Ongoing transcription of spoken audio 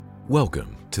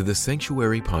Welcome to the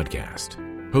Sanctuary Podcast,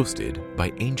 hosted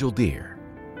by Angel Deer.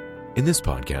 In this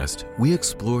podcast, we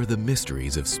explore the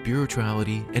mysteries of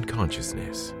spirituality and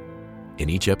consciousness. In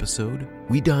each episode,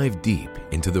 we dive deep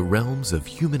into the realms of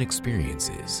human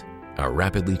experiences, our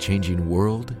rapidly changing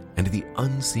world, and the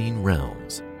unseen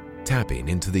realms, tapping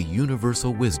into the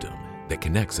universal wisdom that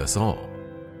connects us all.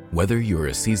 Whether you're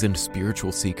a seasoned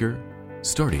spiritual seeker,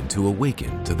 starting to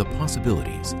awaken to the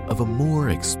possibilities of a more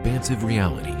expansive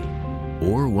reality,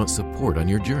 or want support on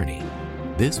your journey,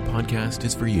 this podcast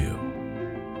is for you.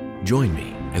 Join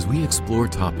me as we explore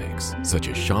topics such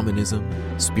as shamanism,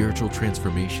 spiritual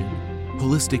transformation,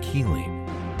 holistic healing,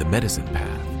 the medicine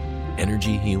path,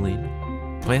 energy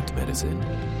healing, plant medicine,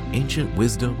 ancient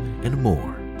wisdom, and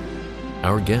more.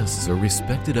 Our guests are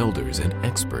respected elders and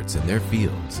experts in their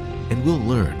fields, and we'll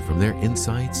learn from their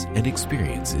insights and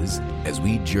experiences as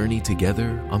we journey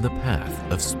together on the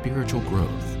path of spiritual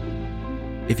growth.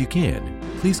 If you can,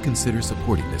 please consider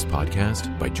supporting this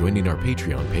podcast by joining our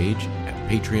Patreon page at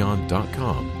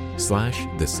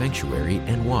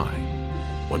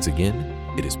patreon.com/thesanctuaryny. Once again,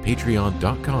 it is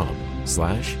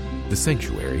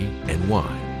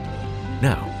patreon.com/thesanctuaryny.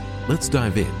 Now, let's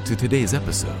dive into today's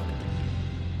episode.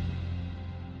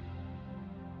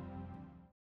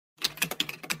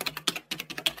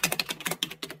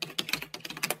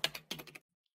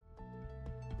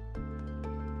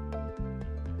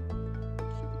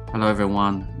 Hello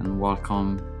everyone and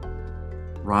welcome.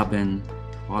 Robin,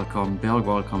 welcome. Bill,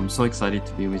 welcome. So excited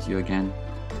to be with you again.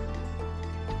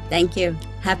 Thank you.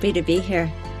 Happy to be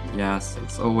here. Yes,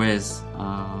 it's always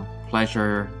a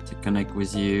pleasure to connect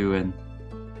with you, and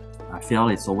I feel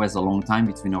it's always a long time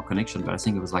between our connection, but I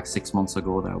think it was like 6 months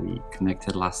ago that we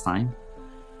connected last time.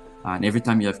 And every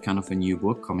time you have kind of a new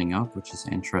book coming up, which is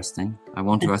interesting. I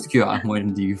want to ask you,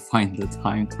 when do you find the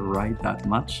time to write that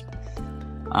much?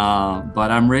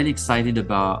 But I'm really excited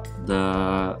about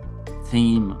the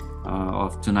theme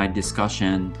of tonight's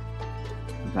discussion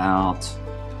about,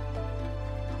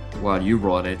 well, you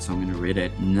wrote it, so I'm going to read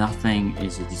it. Nothing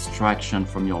is a distraction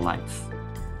from your life.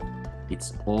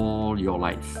 It's all your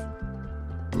life.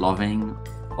 Loving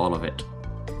all of it.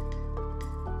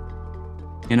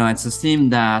 You know, it's a theme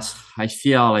that I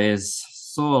feel is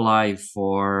so alive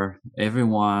for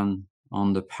everyone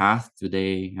on the path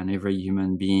today and every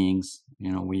human beings.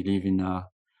 You know, we live in a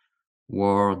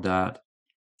world that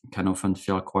can often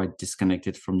feel quite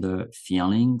disconnected from the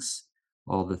feelings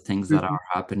or the things that are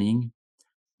happening.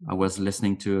 I was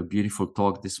listening to a beautiful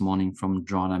talk this morning from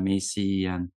Joanna Macy,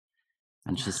 and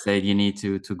she said you need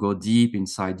to go deep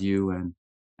inside you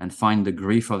and find the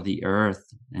grief of the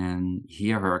earth and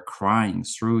hear her crying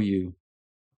through you.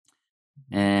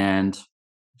 And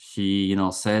she,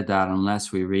 said that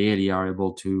unless we really are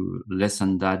able to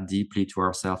listen that deeply to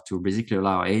ourselves, to basically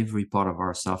allow every part of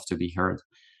ourselves to be heard,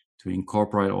 to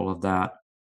incorporate all of that,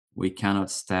 we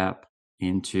cannot step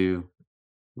into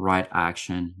right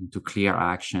action, into clear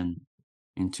action,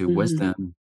 into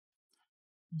wisdom.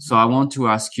 So I want to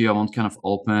ask you, I want to kind of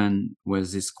open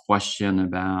with this question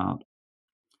about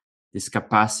this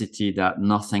capacity that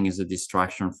nothing is a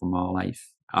distraction from our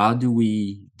life. How do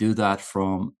we do that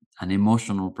from an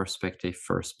emotional perspective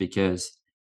first? Because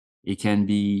it can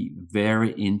be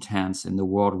very intense in the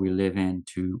world we live in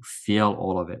to feel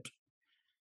all of it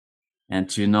and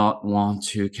to not want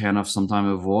to kind of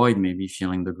sometimes avoid maybe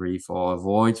feeling the grief or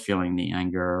avoid feeling the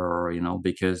anger, or,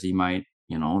 because it might,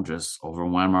 just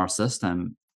overwhelm our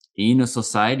system in a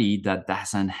society that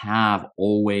doesn't have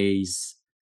always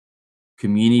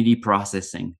community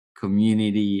processing,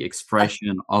 community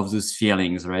expression of those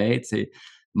feelings, right? So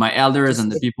my elders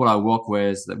and the people I work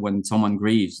with, when someone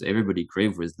grieves, everybody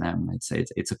grieves with them.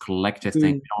 It's a collective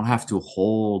thing. We don't have to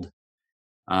hold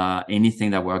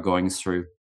anything that we're going through.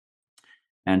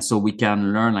 And so we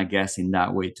can learn, I guess, in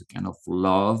that way to kind of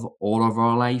love all of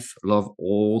our life, love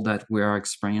all that we are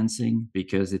experiencing,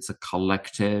 because it's a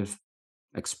collective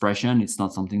expression. It's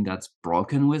not something that's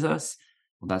broken with us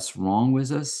or that's wrong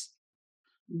with us.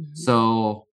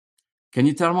 So can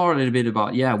you tell more a little bit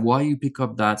about, why you pick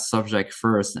up that subject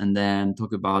first and then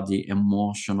talk about the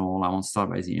emotional? I want to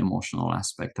start by the emotional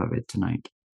aspect of it tonight.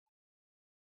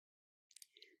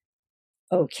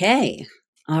 Okay.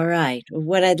 All right.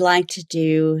 What I'd like to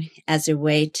do as a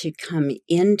way to come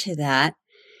into that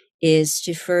is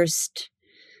to first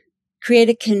create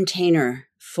a container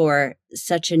for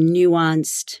such a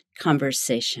nuanced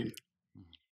conversation.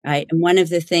 Right. And one of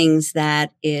the things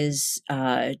that is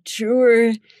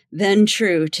truer than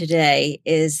true today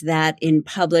is that in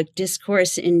public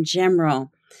discourse in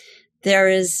general, there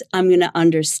is, I'm going to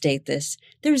understate this,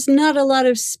 there's not a lot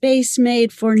of space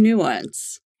made for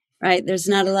nuance. right? There's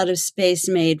not a lot of space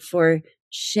made for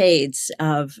shades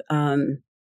of,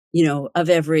 of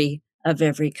every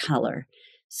color.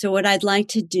 So what I'd like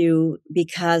to do,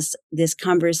 because this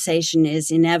conversation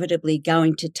is inevitably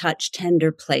going to touch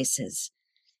tender places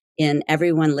in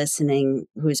everyone listening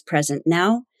who is present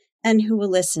now and who will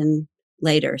listen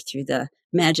later through the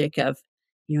magic of,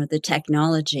 the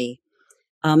technology,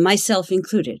 myself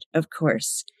included, of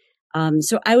course.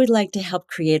 So I would like to help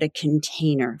create a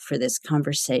container for this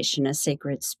conversation, a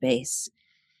sacred space.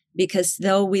 Because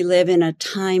though we live in a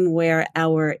time where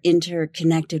our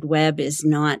interconnected web is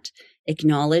not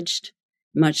acknowledged,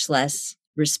 much less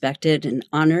respected and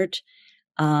honored,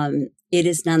 it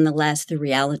is nonetheless the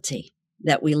reality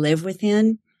that we live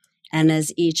within. And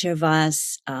as each of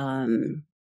us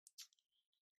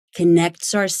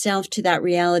connects ourselves to that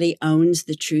reality, owns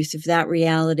the truth of that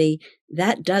reality,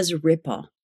 that does ripple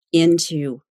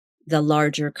into the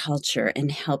larger culture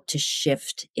and help to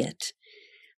shift it.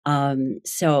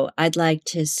 So I'd like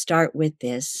to start with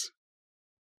this.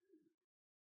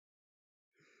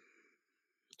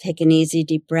 Take an easy,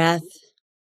 deep breath.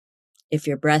 If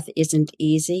your breath isn't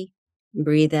easy,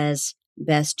 breathe as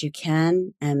best you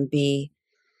can and be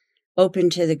open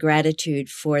to the gratitude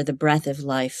for the breath of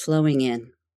life flowing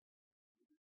in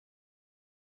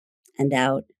and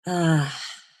out.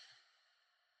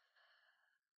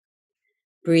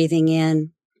 Breathing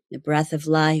in the breath of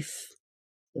life,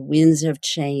 the winds of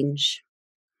change.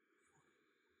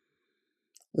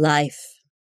 Life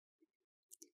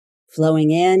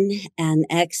flowing in and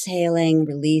exhaling,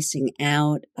 releasing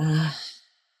out.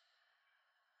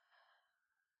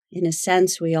 In a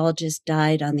sense, we all just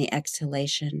died on the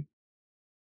exhalation.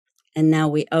 And now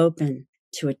we open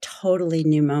to a totally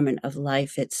new moment of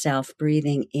life itself,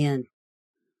 breathing in.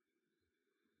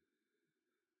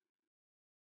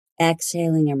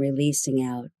 Exhaling and releasing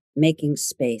out, making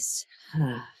space.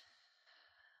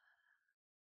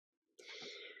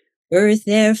 Earth,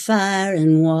 air, fire,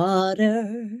 and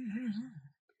water.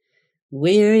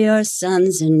 We're your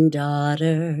sons and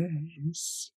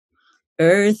daughters.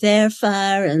 Earth, air,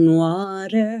 fire, and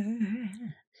water.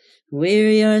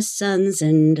 We're your sons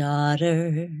and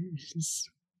daughters.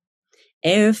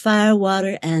 Air, fire,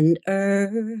 water, and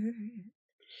earth.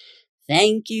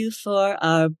 Thank you for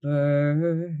our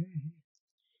birth.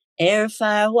 Air,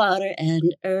 fire, water,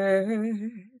 and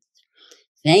earth.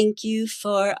 Thank you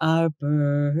for our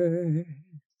birth.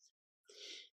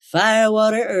 Fire,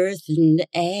 water, earth, and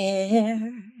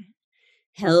air.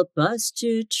 Help us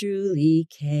to truly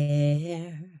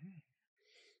care.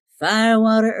 Fire,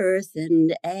 water, earth,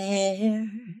 and air.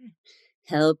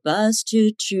 Help us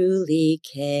to truly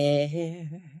care.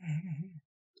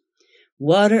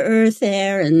 Water, earth,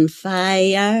 air, and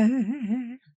fire.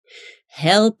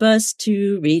 Help us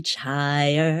to reach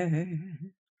higher.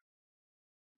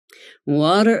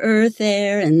 Water, earth,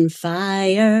 air, and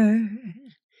fire.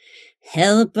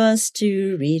 Help us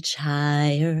to reach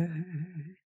higher.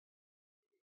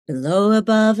 Below,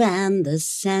 above, and the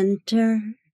center.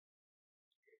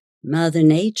 Mother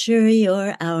Nature,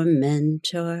 you're our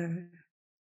mentor.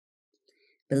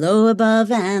 Below,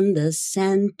 above, and the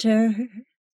center.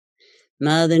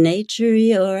 Mother Nature,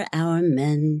 you're our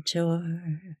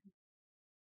mentor.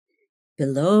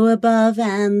 Below, above,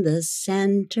 and the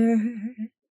center.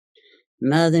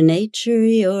 Mother Nature,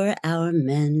 you're our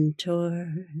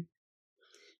mentor.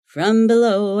 From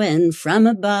below and from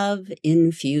above,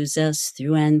 infuse us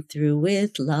through and through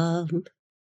with love.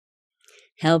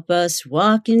 Help us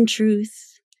walk in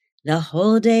truth the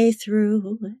whole day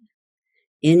through,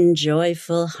 in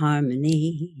joyful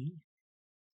harmony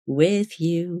with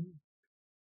you.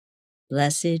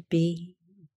 Blessed be.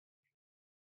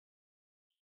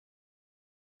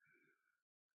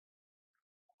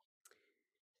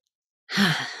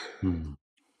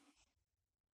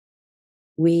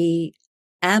 We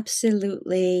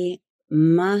absolutely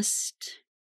must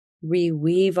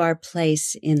reweave our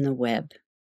place in the web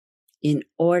in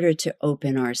order to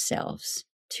open ourselves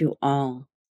to all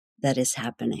that is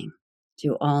happening,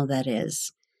 to all that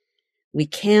is. We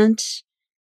can't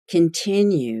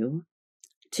continue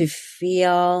to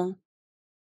feel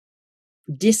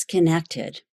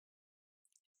disconnected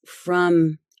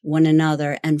from one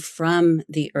another and from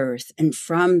the earth and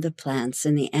from the plants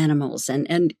and the animals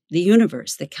and the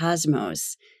universe, the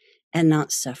cosmos, and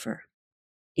not suffer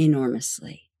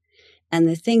enormously. And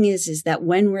the thing is that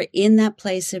when we're in that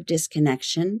place of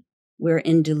disconnection, we're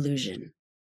in delusion.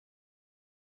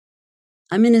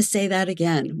 I'm going to say that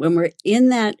again. When we're in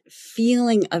that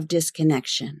feeling of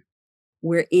disconnection,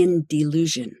 we're in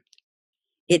delusion.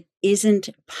 It isn't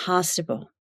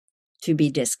possible to be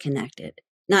disconnected.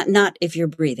 Not if you're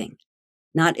breathing,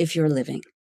 not if you're living.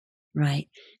 right?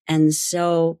 And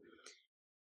so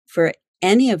for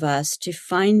any of us to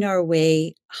find our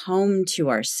way home to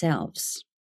ourselves,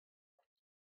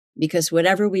 because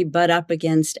whatever we butt up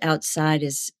against outside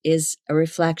is a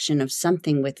reflection of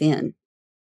something within.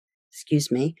 Excuse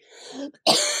me.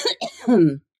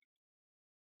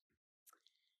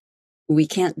 We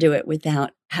can't do it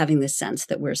without having the sense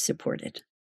that we're supported,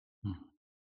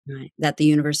 right? That the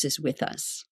universe is with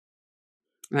us,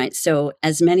 right? So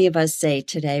as many of us say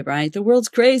today, right? The world's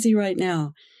crazy right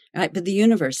now, right? But the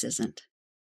universe isn't,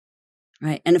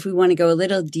 right? And if we want to go a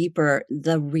little deeper,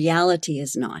 the reality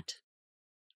is not.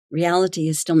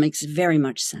 Reality still makes very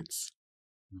much sense.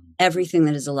 Everything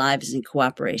that is alive is in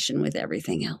cooperation with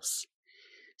everything else.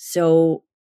 So,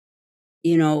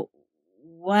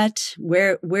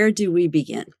 where do we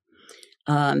begin?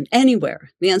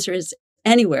 Anywhere. The answer is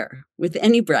anywhere, with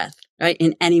any breath, right?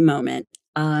 In any moment.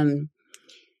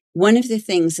 One of the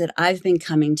things that I've been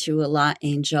coming to a lot,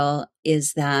 Angel,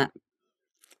 is that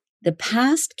the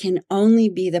past can only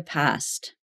be the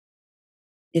past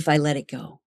if I let it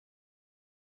go.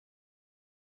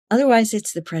 Otherwise,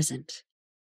 it's the present.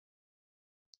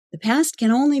 The past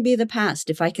can only be the past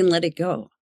if I can let it go,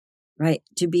 right?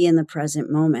 To be in the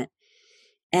present moment.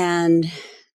 And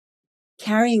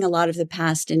carrying a lot of the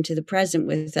past into the present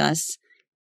with us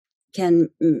can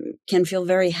feel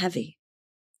very heavy,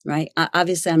 right?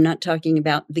 Obviously, I'm not talking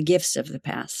about the gifts of the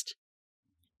past,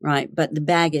 right? But the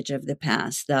baggage of the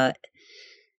past, the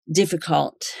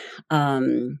difficult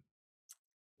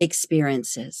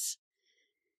experiences.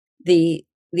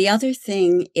 The other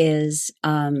thing is,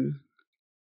 I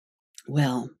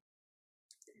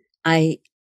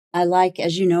like,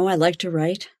 as you know, I like to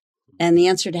write. And the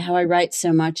answer to how I write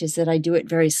so much is that I do it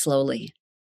very slowly.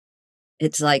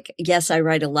 It's like, yes, I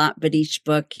write a lot, but each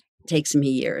book takes me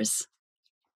years.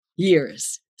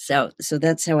 So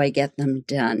that's how I get them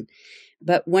done.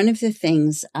 But one of the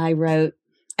things I wrote,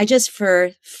 I just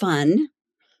for fun,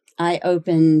 I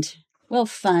opened,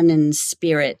 fun and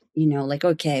spirit, like,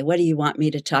 okay, what do you want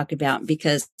me to talk about?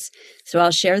 So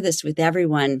I'll share this with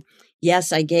everyone.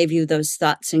 Yes, I gave you those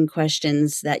thoughts and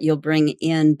questions that you'll bring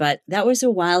in, but that was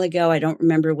a while ago. I don't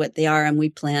remember what they are. And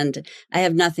I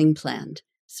have nothing planned.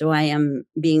 So I am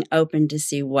being open to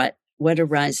see what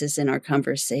arises in our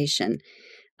conversation.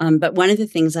 But one of the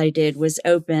things I did was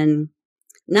open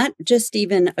not just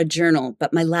even a journal,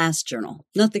 but my last journal,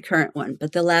 not the current one,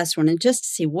 but the last one, and just to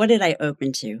see what did I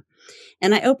open to.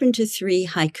 And I opened to 3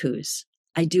 haikus.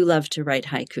 I do love to write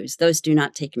haikus. Those do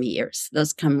not take me years.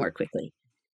 Those come more quickly.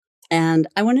 And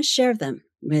I want to share them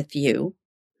with you.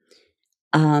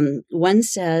 One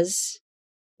says,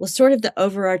 sort of the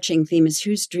overarching theme is,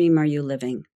 whose dream are you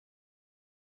living?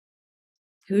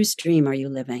 Whose dream are you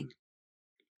living?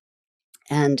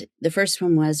 And the first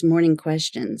one was morning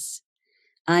questions.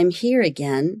 I'm here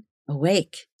again,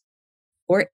 awake.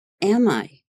 Or am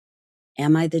I?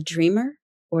 Am I the dreamer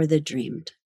or the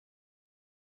dreamed?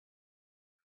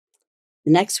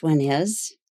 The next one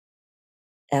is,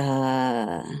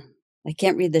 I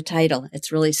can't read the title.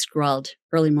 It's really scrawled,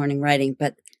 early morning writing.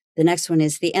 But the next one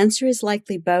is, the answer is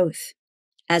likely both,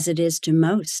 as it is to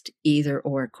most either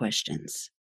or questions.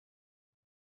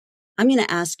 I'm going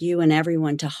to ask you and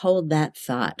everyone to hold that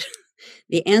thought.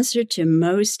 The answer to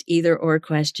most either or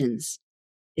questions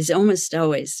is almost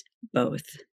always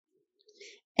both.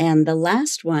 And the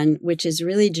last one, which is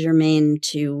really germane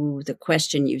to the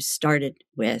question you started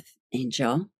with,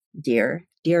 Angel, dear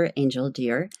Angel,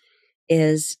 dear,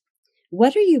 is,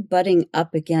 what are you butting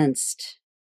up against?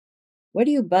 What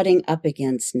are you butting up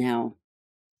against now?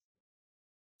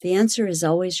 The answer is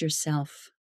always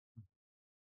yourself.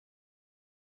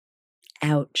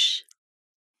 Ouch.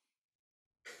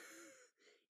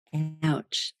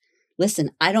 Ouch.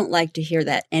 Listen, I don't like to hear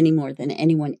that any more than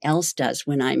anyone else does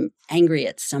when I'm angry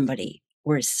at somebody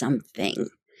or something.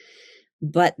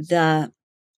 But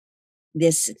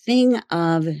this thing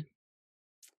of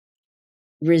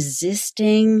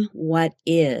resisting what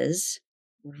is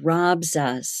robs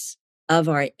us of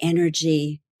our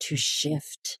energy to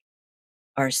shift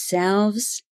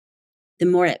ourselves. The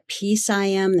more at peace I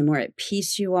am, the more at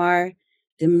peace you are,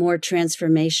 the more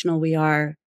transformational we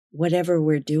are, whatever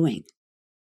we're doing.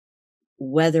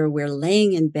 Whether we're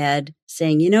laying in bed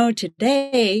saying,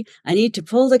 today I need to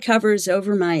pull the covers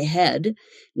over my head,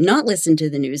 not listen to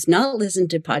the news, not listen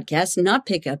to podcasts, not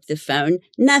pick up the phone,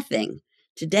 nothing.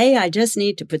 Today I just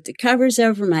need to put the covers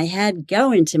over my head,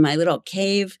 go into my little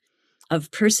cave of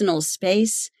personal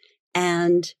space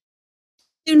and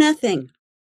do nothing.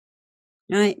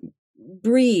 Right?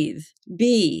 Breathe,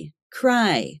 be,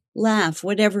 cry, laugh,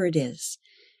 whatever it is.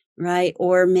 Right?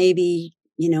 Or maybe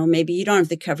maybe you don't have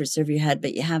the covers over your head,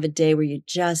 but you have a day where you're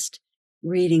just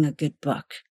reading a good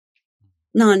book.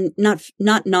 Not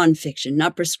nonfiction,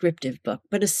 not prescriptive book,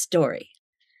 but a story,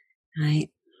 right?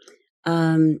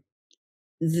 The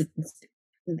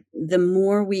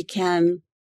more we can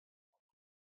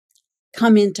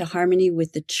come into harmony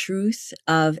with the truth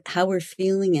of how we're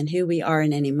feeling and who we are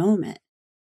in any moment,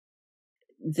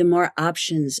 the more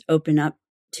options open up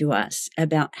to us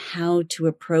about how to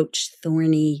approach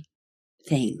thorny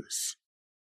things,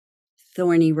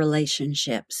 thorny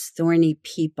relationships, thorny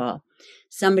people.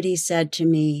 Somebody said to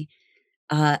me,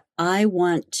 I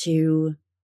want to,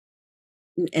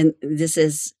 and this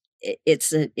is,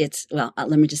 let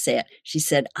me just say it. She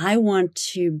said, I want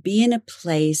to be in a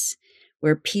place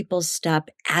where people stop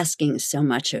asking so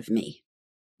much of me.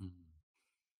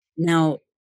 Mm-hmm. Now,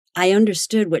 I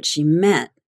understood what she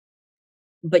meant,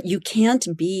 but you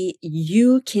can't be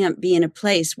in a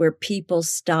place where people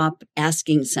stop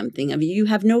asking something of you. You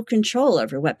have no control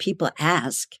over what people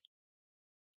ask,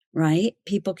 right?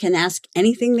 People can ask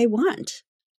anything they want,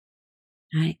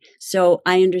 right? So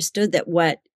I understood that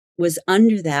what was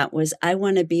under that was I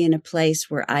want to be in a place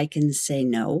where I can say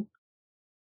no,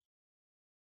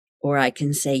 or I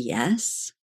can say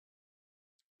yes.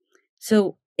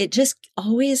 So it just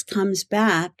always comes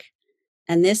back.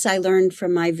 And this I learned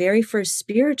from my very first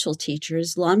spiritual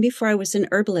teachers. Long before I was an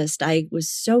herbalist, I was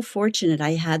so fortunate.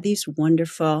 I had these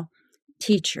wonderful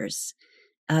teachers,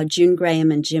 June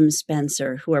Graham and Jim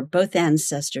Spencer, who are both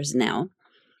ancestors now.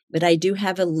 But I do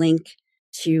have a link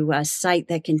to a site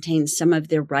that contains some of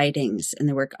their writings and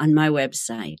their work on my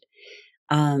website.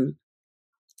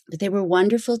 But they were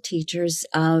wonderful teachers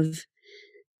of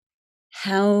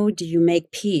how do you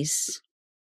make peace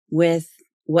with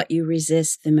what you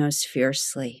resist the most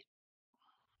fiercely.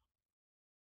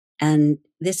 And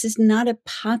this is not a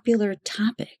popular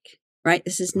topic, right?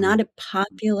 This is not a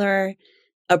popular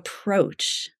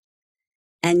approach.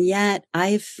 And yet I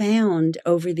have found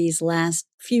over these last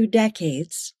few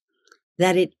decades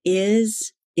that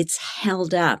it's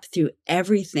held up through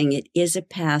everything. It is a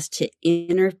path to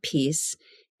inner peace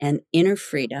and inner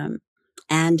freedom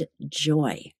and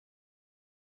joy.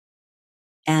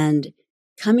 And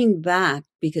coming back,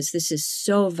 because this is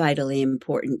so vitally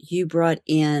important, you brought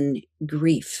in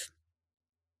grief,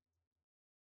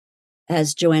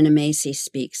 as Joanna Macy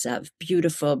speaks of.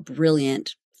 Beautiful,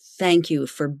 brilliant. Thank you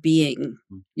for being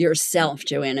yourself,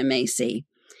 Joanna Macy.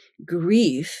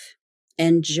 Grief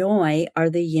and joy are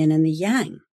the yin and the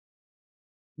yang.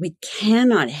 We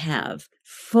cannot have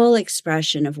full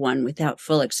expression of one without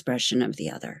full expression of the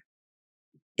other.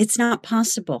 It's not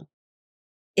possible.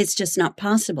 It's just not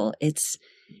possible.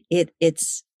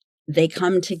 They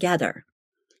come together.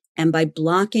 And by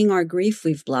blocking our grief,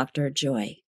 we've blocked our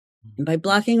joy. And by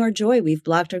blocking our joy, we've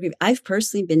blocked our grief. I've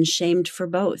personally been shamed for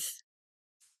both.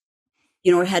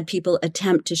 Or had people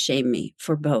attempt to shame me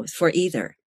for both, for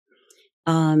either.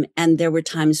 And there were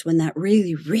times when that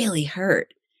really, really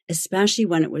hurt, especially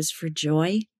when it was for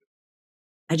joy.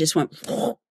 I just went,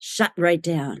 shut right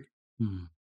down. Mm.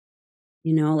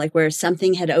 Like where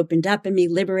something had opened up in me,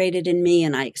 liberated in me,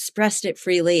 and I expressed it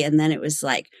freely. And then it was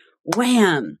like,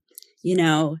 wham,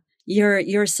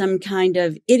 you're some kind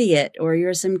of idiot, or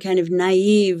you're some kind of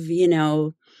naive,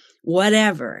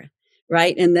 whatever.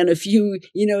 Right. And then a few,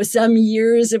 some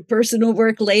years of personal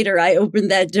work later, I opened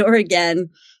that door again,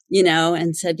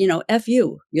 and said, F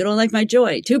you don't like my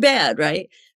joy. Too bad. Right.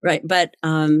 Right. But,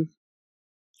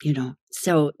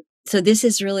 so this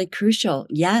is really crucial.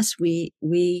 Yes, we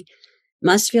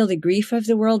must feel the grief of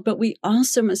the world, but we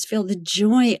also must feel the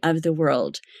joy of the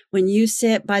world. When you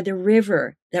sit by the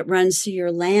river that runs through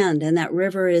your land and that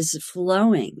river is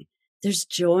flowing, there's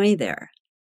joy there.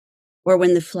 Or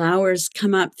when the flowers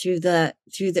come up through the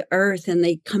earth and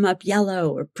they come up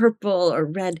yellow or purple or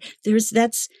red,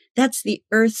 that's the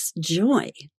earth's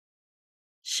joy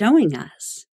showing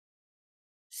us.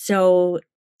 So,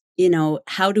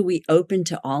 how do we open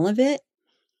to all of it?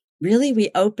 Really, we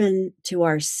open to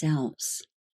ourselves,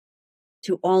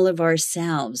 to all of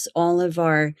ourselves, all of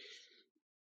our,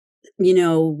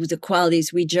 the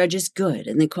qualities we judge as good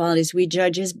and the qualities we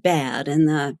judge as bad.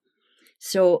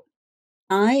 So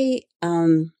I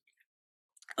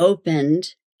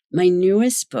opened my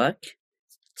newest book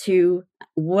to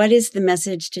what is the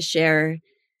message to share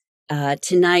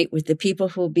tonight with the people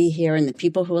who will be here and the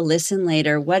people who will listen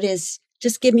later.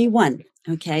 Just give me one.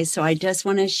 Okay, so I just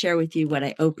want to share with you what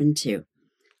I opened to.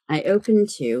 I opened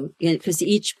to, because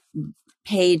each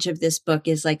page of this book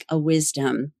is like a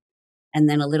wisdom and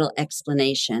then a little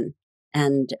explanation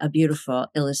and a beautiful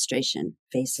illustration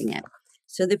facing it.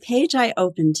 So the page I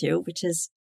opened to, which is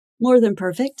more than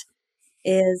perfect,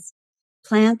 is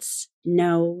Plants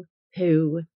know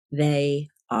who they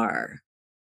are.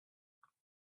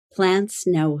 Plants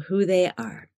know who they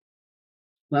are.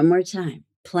 One more time.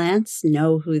 Plants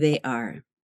know who they are.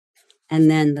 And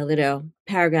then the little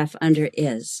paragraph under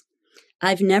is,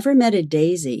 I've never met a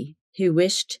daisy who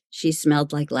wished she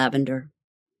smelled like lavender,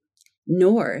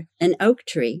 nor an oak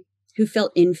tree who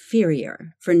felt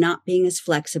inferior for not being as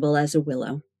flexible as a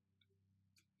willow.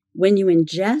 When you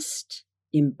ingest,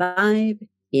 imbibe,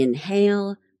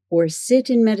 inhale, or sit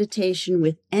in meditation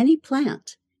with any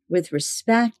plant with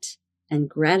respect and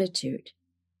gratitude,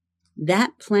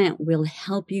 that plant will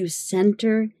help you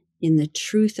center in the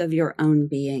truth of your own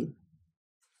being.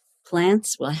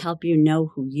 Plants will help you know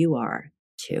who you are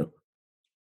too.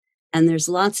 And there's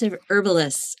lots of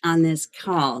herbalists on this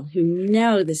call who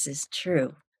know this is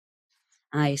true.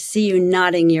 I see you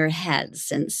nodding your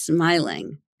heads and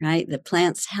smiling, right? The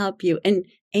plants help you. And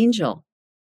Angel,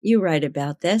 you write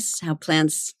about this, how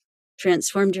plants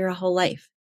transformed your whole life.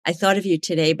 I thought of you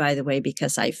today, by the way,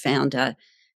 because I found a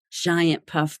giant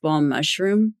puffball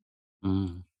mushroom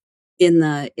in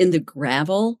the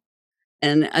gravel.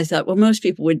 And I thought, well, most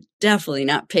people would definitely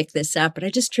not pick this up, but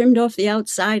I just trimmed off the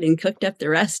outside and cooked up the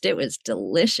rest. It was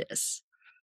delicious.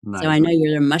 Nice. So I know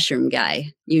you're a mushroom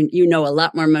guy. You know a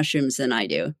lot more mushrooms than I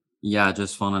do. Yeah, I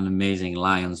just found an amazing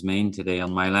lion's mane today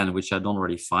on my land, which I don't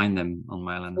really find them on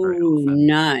my land very Oh, often.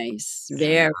 nice.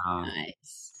 Very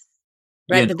nice.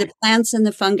 Right, Yeah, but the plants and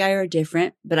the fungi are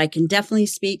different, but I can definitely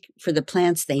speak for the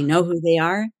plants. They know who they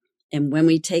are. And when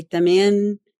we take them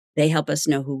in, they help us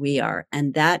know who we are.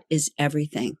 And that is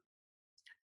everything.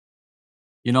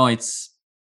 you know, it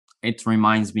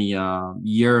reminds me,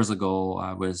 years ago,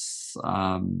 I was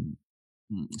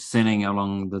sitting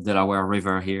along the Delaware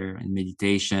River here in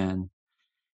meditation.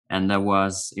 And it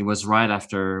was right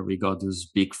after we got this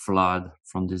big flood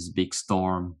from this big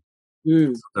storm.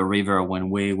 Mm. So the river went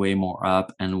way, way more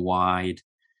up and wide.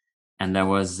 And there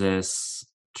was this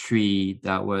tree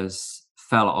that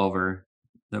fell over.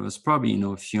 That was probably,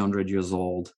 a few hundred years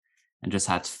old and just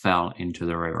had fell into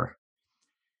the river.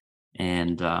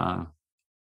 And,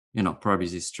 probably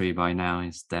this tree by now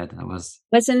is dead.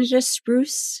 Wasn't it just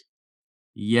spruce?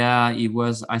 Yeah, it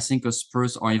was, I think, a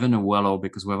spruce or even a willow,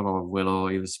 because we have a lot of willow.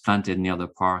 It was planted near the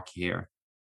park here.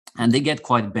 And they get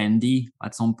quite bendy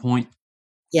at some point.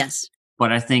 Yes.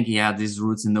 But I think he had his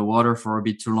roots in the water for a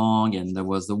bit too long, and there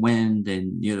was the wind,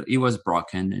 and he was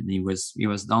broken, and he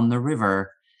was down the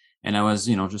river. And I was,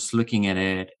 just looking at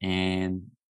it, and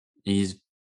he's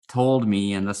told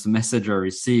me, and that's the message I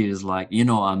received, is like,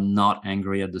 I'm not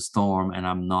angry at the storm, and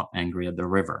I'm not angry at the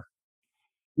river.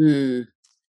 Mm.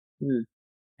 Mm.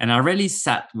 And I really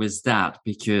sat with that,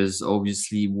 because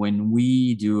obviously when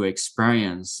we do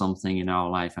experience something in our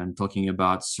life, I'm talking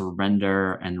about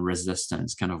surrender and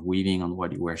resistance, kind of weaving on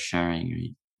what you were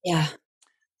sharing. Yeah.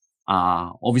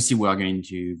 Obviously we are going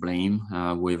to blame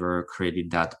whoever created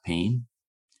that pain.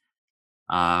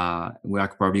 We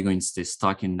are probably going to stay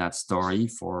stuck in that story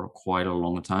for quite a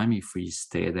long time if we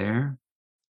stay there.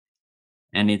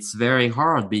 And it's very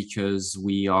hard because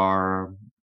we are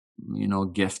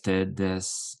gifted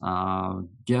this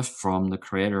gift from the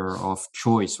creator of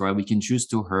choice, right? We can choose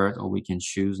to hurt or we can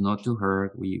choose not to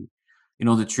hurt.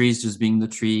 The tree is just being the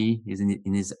tree, is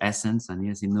in his essence, and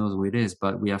yes, he knows who it is,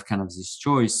 but we have kind of this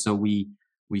choice. So we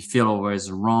feel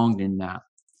always wronged in that.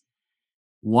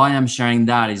 Why I'm sharing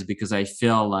that is because I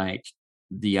feel like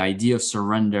the idea of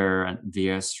surrender and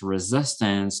this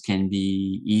resistance can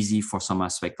be easy for some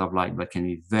aspect of life, but can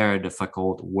be very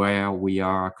difficult where we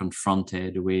are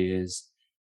confronted with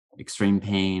extreme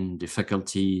pain,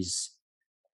 difficulties,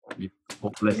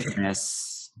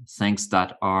 hopelessness, things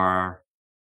that are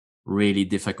really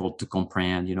difficult to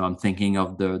comprehend. I'm thinking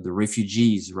of the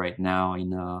refugees right now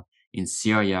in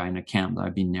Syria, in a camp.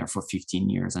 I've been there for 15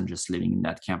 years and just living in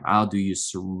that camp. How do you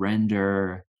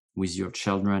surrender with your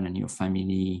children and your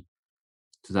family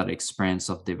to that experience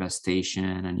of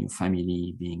devastation and your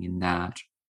family being in that?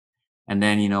 And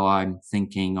then, I'm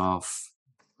thinking of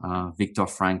Viktor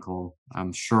Frankl.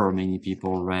 I'm sure many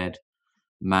people read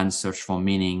Man's Search for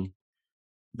Meaning,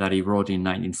 that he wrote in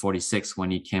 1946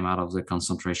 when he came out of the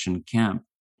concentration camp.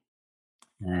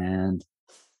 And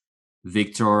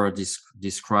Victor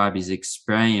described his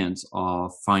experience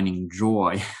of finding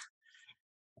joy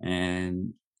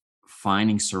and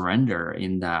finding surrender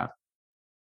in that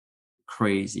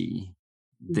crazy,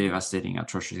 devastating,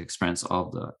 atrocious experience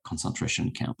of the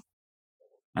concentration camp.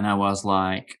 And I was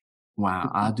like, wow,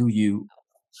 how do you,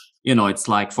 it's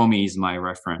like, for me, is my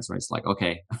reference, right? It's like,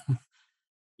 okay,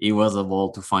 he was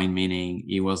able to find meaning.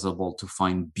 He was able to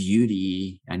find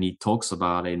beauty, and he talks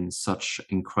about it in such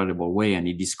incredible way. And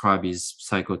he describes his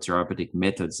psychotherapeutic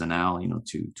methods and how,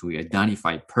 to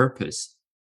identify purpose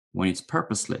when it's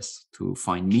purposeless, to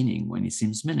find meaning when it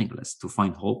seems meaningless, to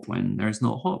find hope when there's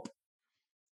no hope.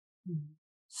 Mhm.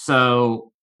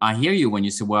 So I hear you when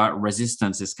you say, well,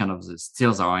 resistance is kind of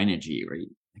steals our energy, right?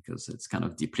 Because it's kind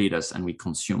of deplete us and we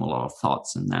consume a lot of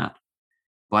thoughts in that.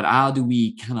 But how do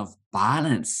we kind of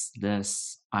balance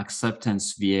this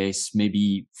acceptance vs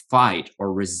maybe fight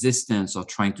or resistance or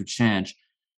trying to change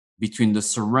between the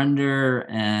surrender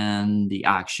and the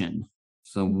action?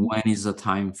 So Mhm. when is the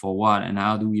time for what? And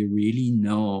how do we really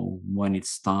know when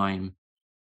it's time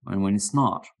and when it's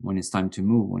not? When it's time to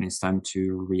move, when it's time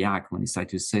to react, when it's time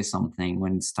to say something,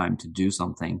 when it's time to do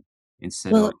something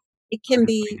instead Well, of it can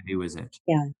having nothing be, to do with it.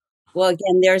 yeah. Well,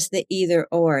 again, there's the either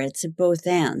or. It's a both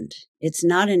and. It's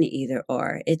not an either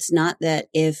or. It's not that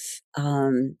if,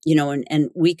 and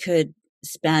we could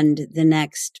spend the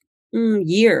next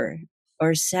year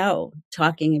or so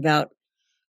talking about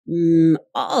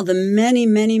all the many,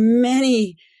 many,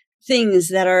 many things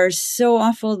that are so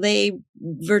awful they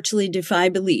virtually defy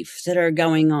belief that are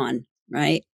going on,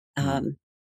 right? Mm.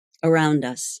 Around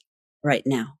us right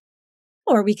now.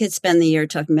 Or we could spend the year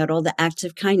talking about all the acts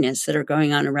of kindness that are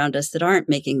going on around us that aren't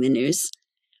making the news,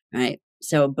 right?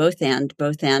 So both and,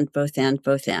 both and, both and,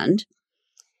 both and.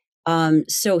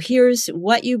 So here's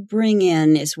what you bring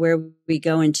in is where we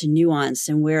go into nuance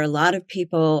and where a lot of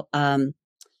people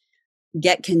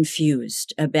get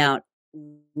confused about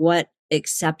what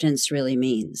acceptance really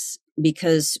means.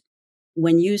 Because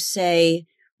when you say,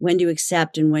 when do you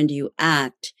accept and when do you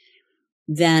act,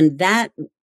 then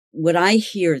what I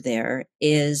hear there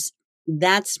is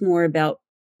that's more about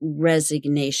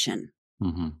resignation.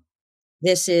 Mm-hmm.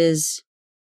 This is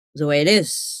the way it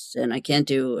is, and I can't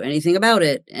do anything about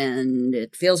it, and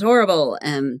it feels horrible.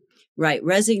 And right,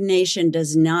 resignation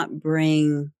does not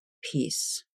bring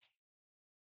peace.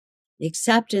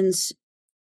 Acceptance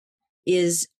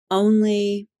is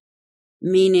only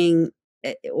meaning,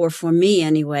 or for me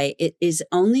anyway, it is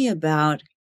only about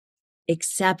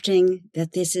accepting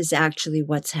that this is actually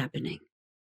what's happening.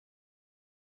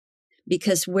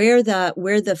 Because where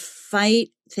the fight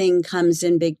thing comes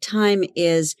in big time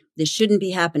is this shouldn't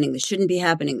be happening, this shouldn't be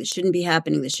happening, this shouldn't be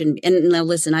happening, this shouldn't be. And now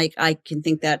listen, I can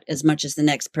think that as much as the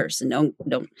next person. Don't,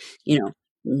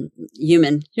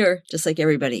 human, sure, just like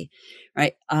everybody,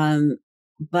 right?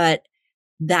 But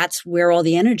that's where all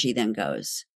the energy then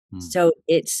goes. Mm. So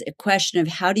it's a question of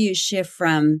how do you shift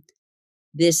from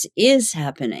this is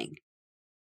happening,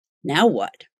 now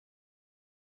what?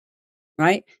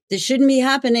 Right? This shouldn't be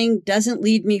happening doesn't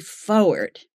lead me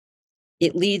forward.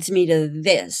 It leads me to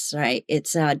this, right?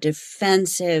 It's a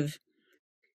defensive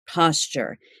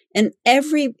posture. And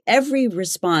every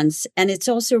response, and it's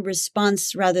also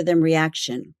response rather than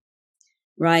reaction,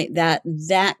 right? That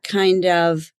kind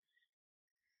of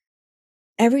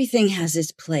everything has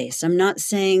its place. I'm not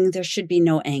saying there should be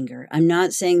no anger. I'm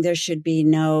not saying there should be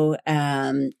no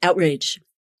outrage,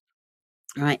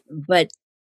 right? But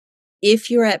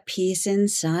if you're at peace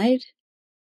inside,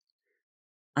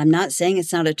 I'm not saying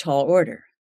it's not a tall order.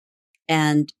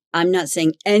 And I'm not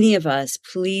saying any of us,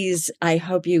 please, I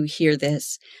hope you hear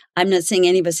this. I'm not saying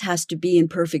any of us has to be in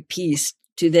perfect peace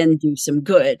to then do some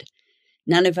good.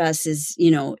 None of us is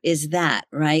that,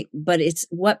 right? But it's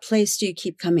what place do you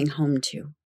keep coming home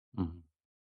to? Mm-hmm.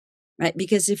 Right?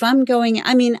 Because if I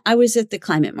was at the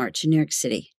climate march in New York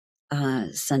City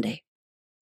Sunday.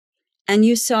 And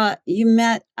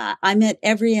I met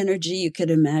every energy you could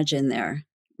imagine there,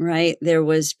 right? There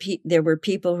were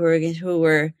people who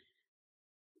were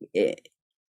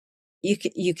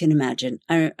you can imagine.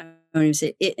 I don't even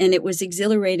say it, and it was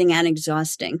exhilarating and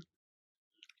exhausting.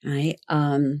 Right.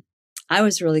 I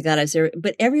was really glad I was there,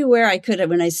 but everywhere I could,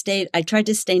 when I stayed, I tried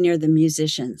to stay near the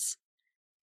musicians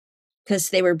because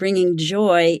they were bringing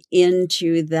joy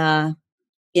into the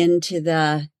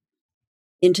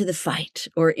fight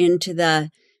or into the.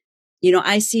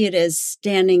 I see it as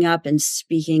standing up and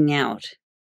speaking out.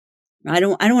 I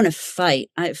don't want to fight.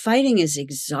 Fighting is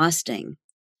exhausting.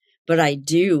 But I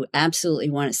do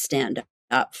absolutely want to stand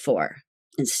up for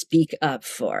and speak up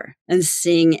for and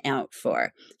sing out for.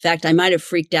 In fact, I might have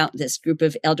freaked out this group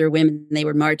of elder women. They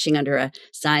were marching under a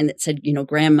sign that said,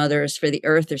 grandmothers for the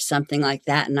earth or something like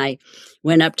that. And I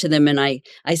went up to them and I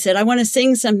said, I want to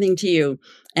sing something to you.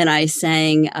 And I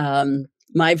sang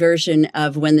my version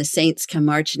of When the Saints Come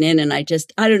Marching In. And I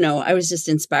don't know, I was just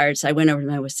inspired. So I went over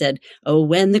and I said, oh,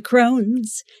 when the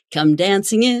crones come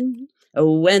dancing in.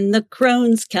 Oh, when the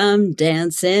crones come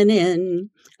dancing in.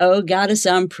 Oh, goddess,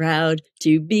 I'm proud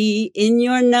to be in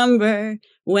your number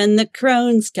when the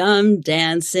crones come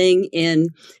dancing in.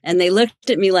 And they looked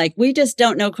at me like, we just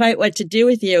don't know quite what to do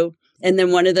with you. And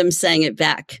then one of them sang it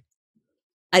back.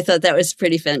 I thought that was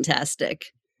pretty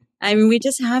fantastic. I mean, we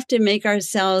just have to make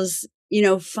ourselves,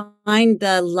 find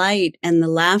the light and the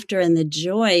laughter and the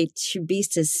joy to be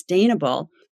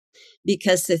sustainable,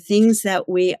 because the things that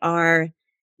we are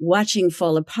watching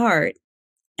fall apart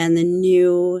and the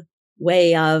new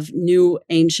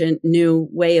ancient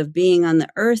way of being on the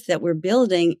earth that we're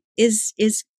building is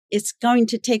it's going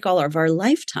to take all of our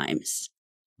lifetimes.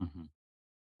 Mm-hmm.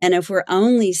 And if we're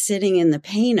only sitting in the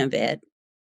pain of it,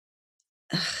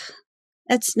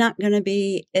 it's not going to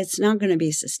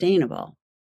be sustainable.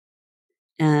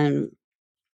 And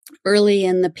early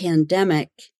in the pandemic,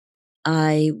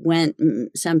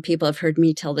 some people have heard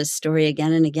me tell this story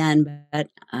again and again, but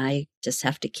I just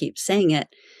have to keep saying it.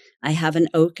 I have an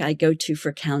oak I go to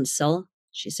for counsel.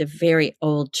 She's a very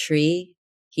old tree,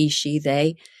 he, she,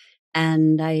 they.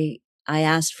 And I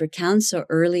asked for counsel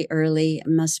early, it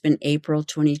must have been April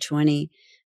 2020,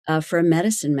 for a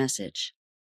medicine message.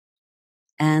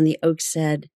 And the oak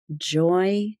said,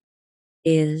 joy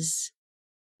is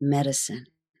medicine.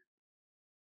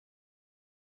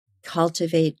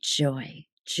 Cultivate joy.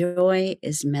 Joy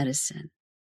is medicine.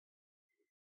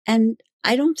 And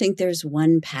I don't think there's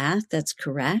one path that's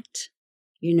correct,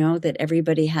 that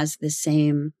everybody has the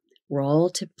same role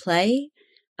to play.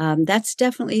 That's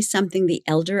definitely something the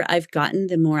elder I've gotten,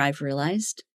 the more I've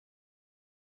realized,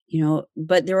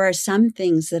 but there are some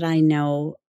things that I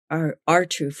know are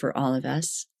true for all of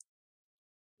us,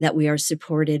 that we are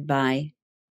supported by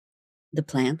the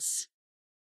plants,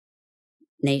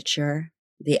 nature,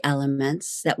 the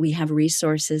elements, that we have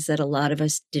resources that a lot of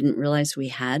us didn't realize we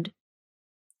had.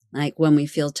 Like when we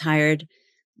feel tired,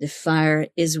 the fire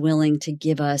is willing to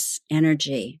give us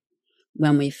energy.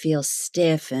 When we feel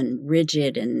stiff and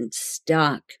rigid and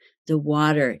stuck, the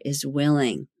water is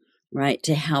willing, right,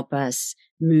 to help us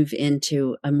move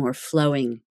into a more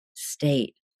flowing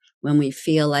state. When we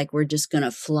feel like we're just going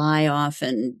to fly off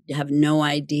and have no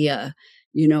idea,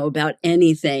 about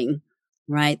anything,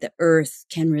 right, the earth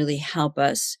can really help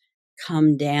us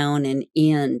come down and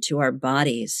into our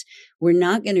bodies. We're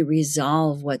not going to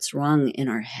resolve what's wrong in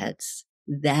our heads.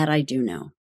 That I do know.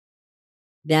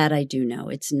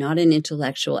 It's not an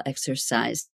intellectual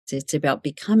exercise. It's about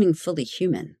becoming fully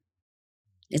human.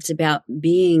 It's about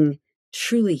being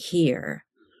truly here.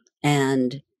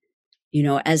 And,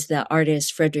 as the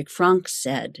artist Frederick Frank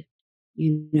said,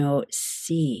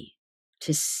 see.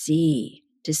 To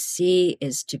see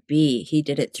is to be. He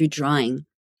did it through drawing.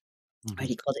 Mm-hmm. Right?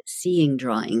 He called it seeing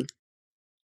drawing.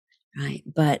 Right.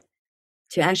 But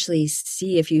to actually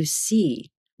see, if you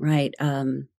see, right,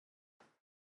 that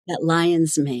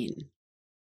lion's mane,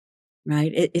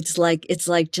 right? It's like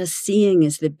just seeing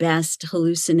is the best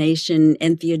hallucination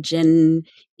entheogen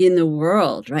in the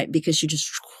world, right? Because you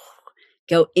just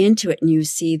go into it and you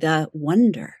see the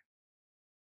wonder.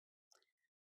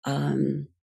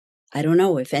 I don't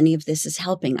know if any of this is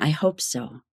helping. I hope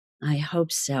so.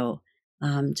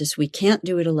 Just we can't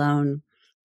do it alone.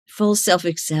 Full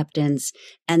self-acceptance.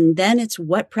 And then it's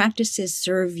what practices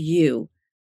serve you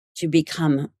to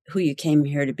become who you came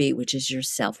here to be, which is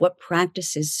yourself. What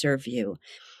practices serve you?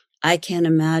 I can't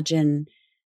imagine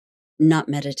not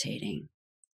meditating.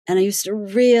 And I used to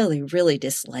really, really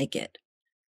dislike it.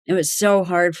 It was so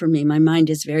hard for me. My mind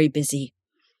is very busy,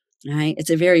 right? It's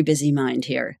a very busy mind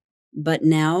here. But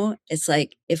now it's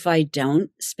like, if I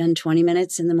don't spend 20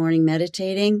 minutes in the morning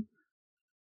meditating,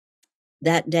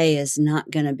 that day is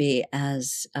not going to be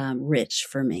as rich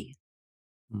for me.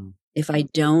 Mm. If I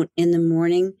don't in the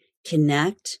morning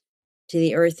connect to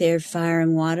the earth, air, fire,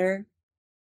 and water,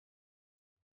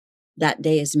 that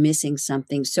day is missing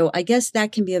something. So I guess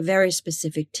that can be a very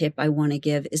specific tip I want to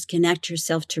give, is connect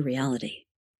yourself to reality.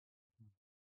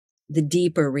 The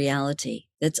deeper reality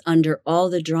that's under all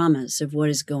the dramas of what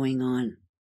is going on.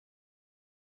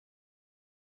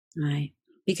 Right?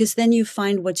 Because then you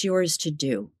find what's yours to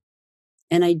do.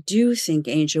 And I do think,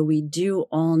 Angel, we do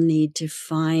all need to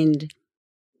find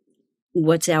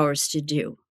what's ours to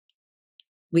do.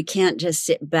 We can't just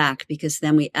sit back, because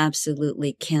then we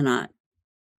absolutely cannot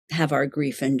have our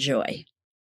grief and joy,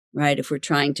 right? If we're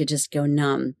trying to just go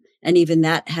numb. And even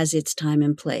that has its time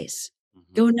and place.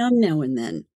 Mm-hmm. Go numb now and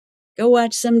then. Go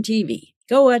watch some TV.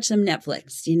 Go watch some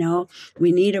Netflix.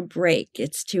 We need a break.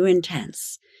 It's too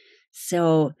intense.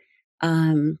 So,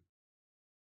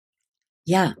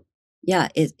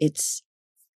 it's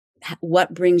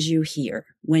what brings you here.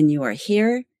 When you are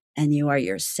here and you are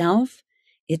yourself,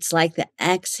 it's like the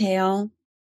exhale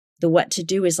The what to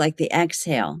do is like the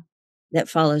exhale that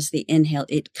follows the inhale.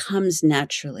 It comes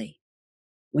naturally.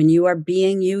 When you are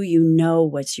being you, you know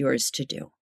what's yours to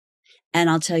do. And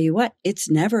I'll tell you what, it's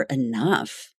never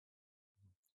enough.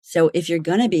 So if you're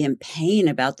going to be in pain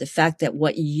about the fact that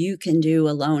what you can do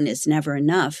alone is never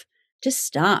enough, just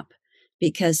stop,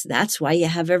 because that's why you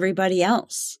have everybody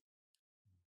else.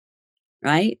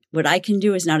 Right? What I can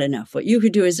do is not enough. What you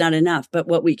could do is not enough. But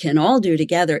what we can all do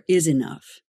together is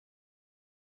enough.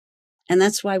 And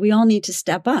that's why we all need to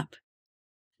step up.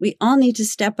 We all need to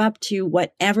step up to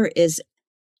whatever is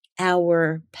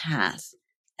our path.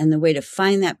 And the way to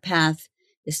find that path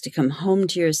is to come home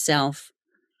to yourself.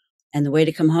 And the way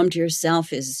to come home to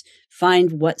yourself is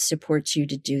find what supports you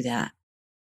to do that.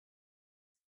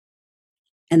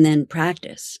 And then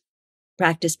practice,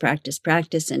 practice, practice,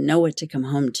 practice, and know what to come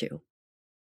home to.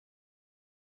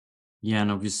 Yeah,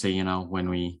 and obviously,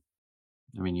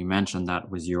 you mentioned that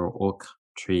with your oak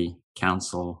tree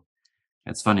council.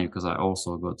 It's funny because I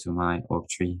also go to my oak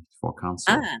tree for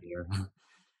council here.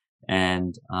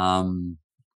 And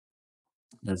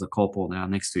there's a couple now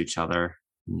next to each other.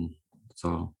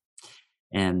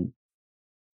 And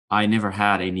I never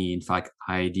had any, in fact,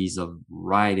 ideas of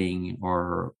writing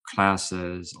or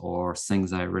classes or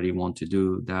things I really want to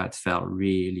do that felt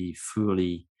really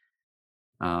fully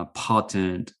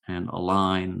potent and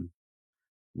aligned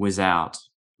without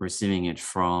receiving it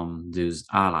from those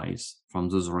allies, from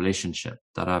those relationships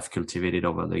that I've cultivated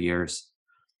over the years,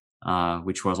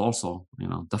 which was also,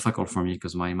 difficult for me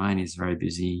because my mind is very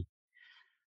busy.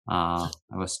 I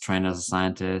was trained as a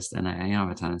scientist, and I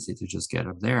have a tendency to just get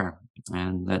up there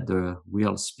and let the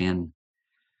wheels spin.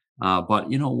 But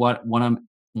what I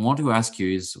want to ask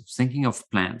you is talking of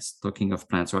plants,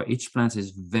 right? Each plant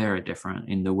is very different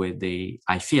in the way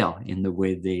I feel, in the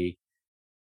way they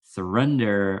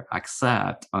surrender,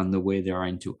 accept, and the way they are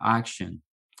into action.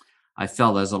 I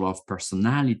felt there's a lot of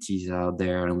personalities out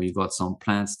there, and we got some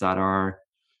plants that are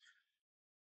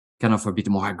kind of a bit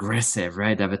more aggressive,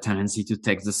 right? They have a tendency to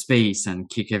take the space and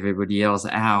kick everybody else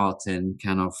out and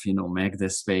kind of, make the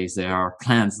space. There are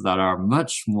plants that are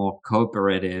much more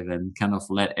cooperative and kind of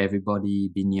let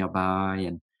everybody be nearby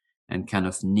and kind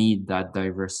of need that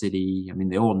diversity. I mean,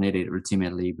 they all need it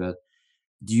ultimately, but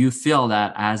do you feel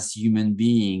that as human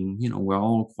being, we're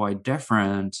all quite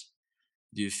different?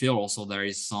 Do you feel also there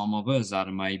is some of us that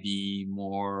might be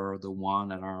more the one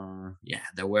that are,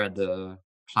 they wear the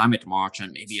climate march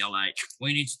and maybe are like,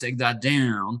 we need to take that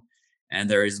down. And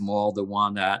there is more the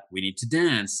one that we need to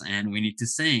dance and we need to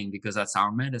sing because that's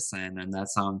our medicine and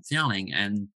that's how I'm feeling.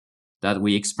 And that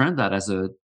we experience that as a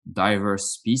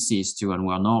diverse species too. And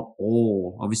we're not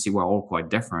all, obviously we're all quite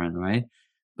different, right?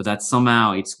 But that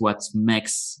somehow it's what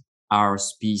makes our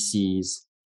species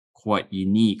quite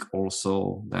unique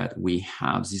also, that we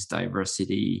have this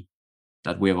diversity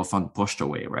that we have often pushed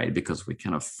away, right? Because we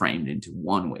kind of framed into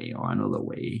one way or another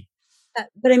way.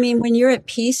 But I mean, when you're at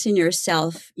peace in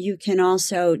yourself, you can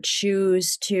also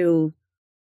choose to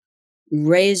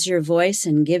raise your voice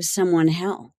and give someone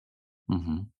hell.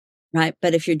 Mm-hmm. Right?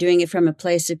 But if you're doing it from a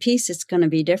place of peace, it's going to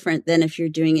be different than if you're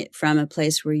doing it from a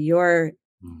place where you're,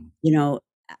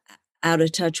 out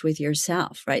of touch with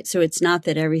yourself, right? So it's not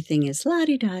that everything is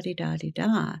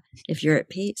la-di-da-di-da-di-da. If you're at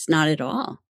peace, not at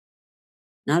all.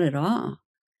 Not at all.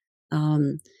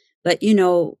 But,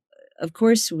 of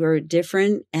course, we're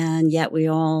different, and yet we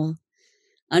all,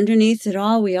 underneath it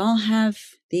all, we all have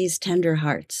these tender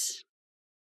hearts.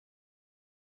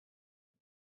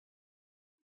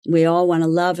 We all want to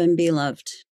love and be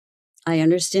loved. I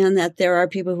understand that there are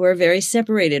people who are very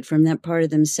separated from that part of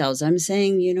themselves. I'm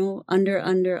saying,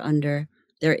 under,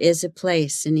 there is a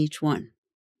place in each one.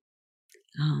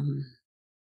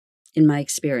 In my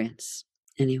experience,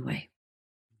 anyway.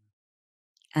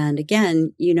 And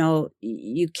again,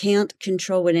 you can't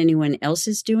control what anyone else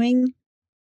is doing,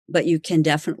 but you can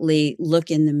definitely look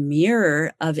in the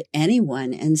mirror of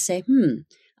anyone and say,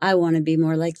 I want to be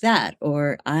more like that.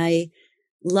 Or I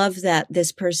love that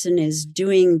this person is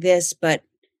doing this, but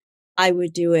I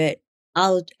would do it.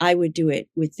 I would do it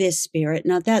with this spirit,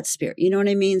 not that spirit. You know what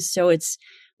I mean? So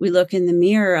we look in the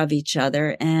mirror of each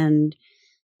other, and,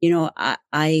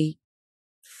 I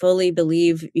fully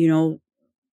believe,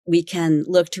 we can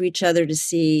look to each other to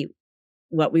see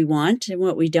what we want and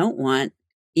what we don't want,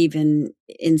 even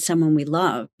in someone we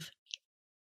love.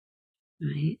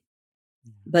 Right?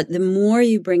 But the more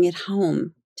you bring it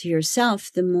home to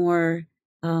yourself, the more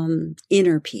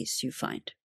inner peace you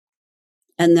find.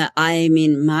 And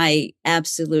my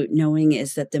absolute knowing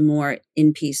is that the more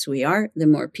in peace we are, the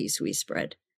more peace we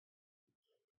spread.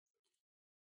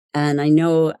 And I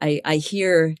know I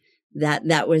hear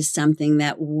that was something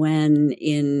that when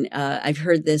I've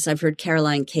heard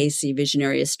Caroline Casey,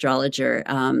 visionary astrologer,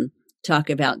 talk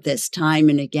about this time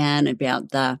and again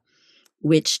about the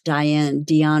witch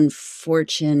Dion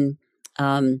Fortune.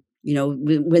 When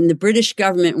the British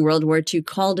government in World War II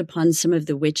called upon some of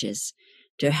the witches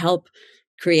to help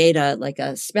create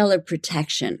a spell of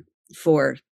protection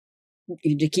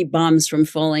to keep bombs from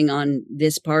falling on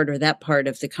this part or that part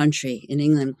of the country in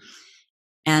England.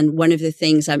 And one of the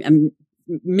things, I'm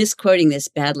misquoting this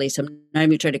badly, so I'm not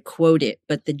even trying to quote it,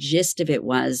 but the gist of it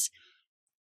was,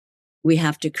 we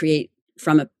have to create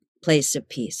from a place of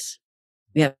peace.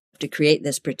 We have to create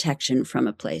this protection from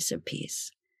a place of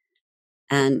peace.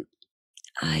 And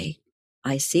I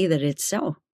see that it's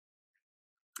so.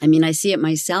 I mean, I see it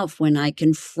myself when I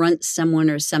confront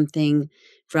someone or something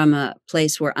from a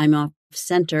place where I'm off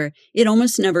center. It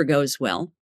almost never goes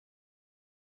well.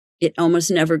 It almost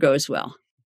never goes well.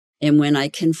 And when I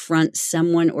confront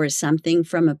someone or something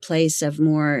from a place of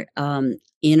more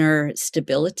inner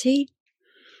stability,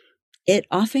 it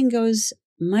often goes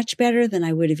much better than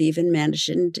I would have even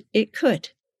imagined it could.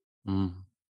 Mm.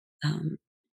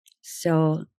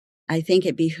 So I think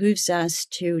it behooves us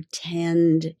to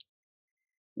tend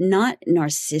not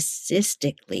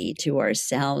narcissistically to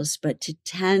ourselves, but to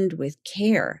tend with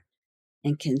care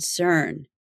and concern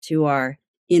to our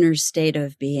inner state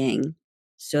of being,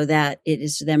 so that it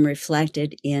is then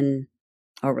reflected in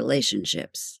our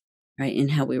relationships, right? In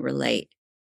how we relate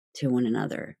to one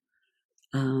another.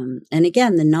 And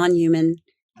again, the non-human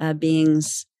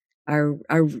beings are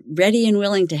ready and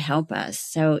willing to help us.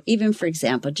 So even, for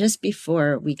example, just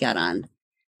before we got on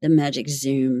the Magic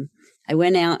Zoom, I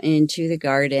went out into the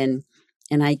garden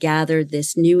and I gathered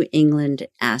this New England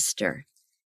aster.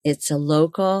 It's a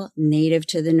local, native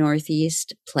to the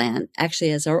Northeast plant. Actually,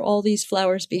 as are all these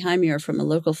flowers behind me are from a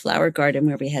local flower garden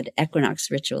where we had equinox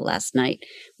ritual last night.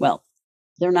 Well,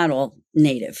 they're not all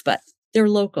native, but they're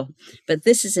local. But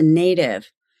this is a native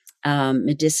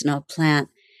medicinal plant.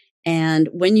 And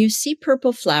when you see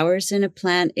purple flowers in a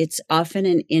plant, it's often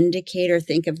an indicator.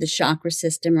 Think of the chakra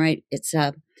system, right? It's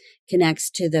connects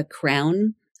to the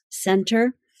crown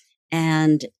center.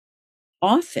 And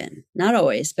often, not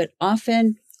always, but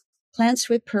often, plants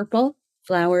with purple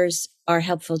flowers are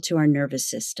helpful to our nervous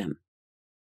system.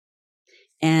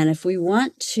 And if we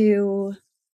want to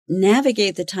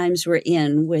navigate the times we're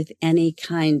in with any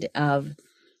kind of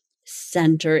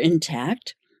center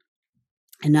intact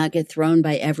and not get thrown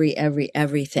by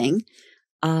everything,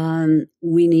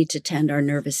 we need to tend our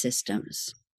nervous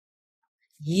systems.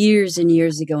 Years and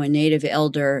years ago, a native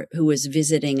elder who was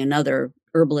visiting another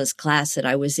herbalist class that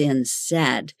I was in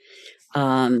said,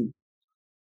 the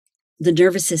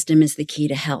nervous system is the key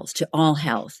to health, to all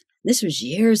health. This was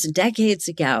years, decades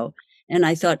ago. And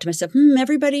I thought to myself,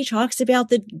 everybody talks about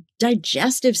the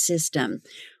digestive system.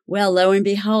 Well, lo and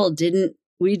behold, didn't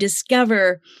we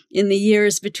discover in the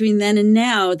years between then and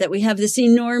now that we have this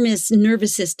enormous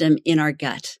nervous system in our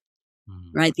gut,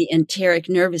 right? The enteric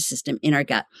nervous system in our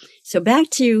gut. So back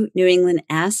to New England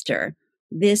aster,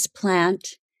 this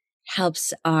plant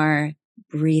helps our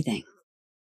breathing.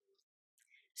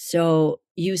 So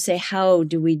you say, how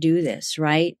do we do this,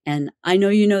 right? And I know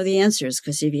you know the answers,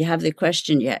 because if you have the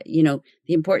question yet, the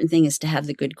important thing is to have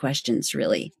the good questions,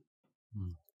 really.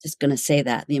 Just going to say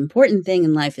that. The important thing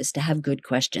in life is to have good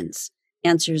questions.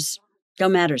 Answers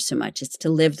don't matter so much. It's to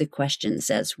live the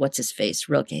questions, as what's-his-face,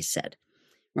 Rilke said,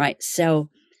 right? So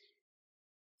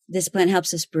this plant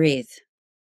helps us breathe.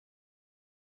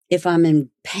 If I'm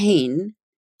in pain,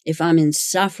 if I'm in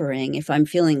suffering, if I'm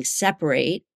feeling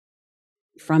separate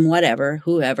from whatever,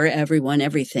 whoever, everyone,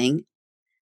 everything,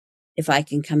 if I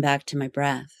can come back to my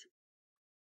breath,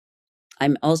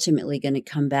 I'm ultimately going to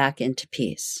come back into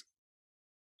peace,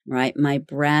 right? My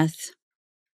breath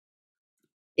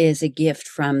is a gift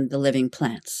from the living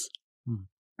plants,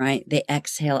 right? They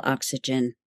exhale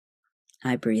oxygen.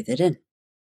 I breathe it in,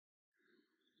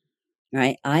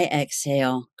 right? I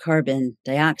exhale carbon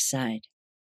dioxide.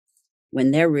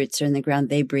 When their roots are in the ground,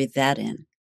 they breathe that in.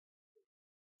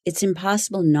 It's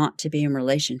impossible not to be in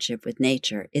relationship with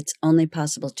nature. It's only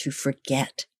possible to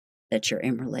forget that you're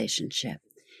in relationship.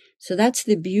 So that's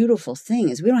the beautiful thing,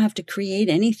 is we don't have to create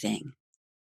anything.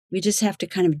 We just have to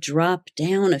kind of drop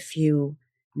down a few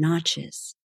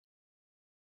notches,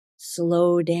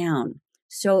 slow down.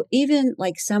 So even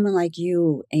like someone like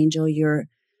you, Angel, you're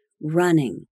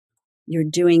running, you're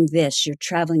doing this, you're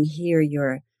traveling here,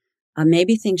 you're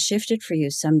maybe things shifted for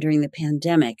you some during the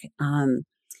pandemic.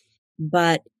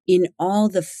 But in all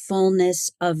the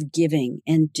fullness of giving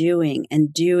and doing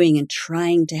and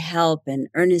trying to help and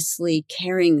earnestly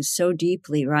caring so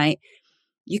deeply, right?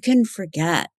 You can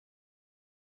forget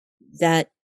that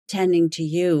tending to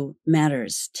you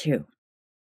matters too,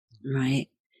 right?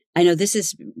 I know this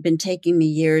has been taking me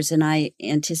years, and I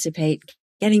anticipate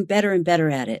getting better and better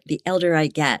at it the elder I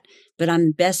get, but I'm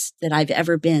the best that I've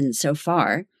ever been so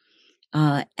far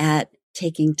at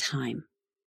taking time,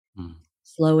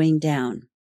 slowing down.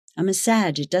 I'm a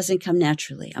Sag. It doesn't come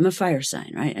naturally. I'm a fire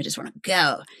sign, right? I just want to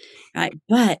go, right?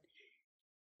 But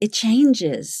it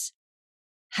changes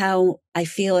how I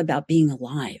feel about being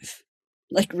alive.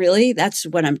 Like, really, that's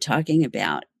what I'm talking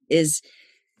about is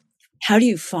how do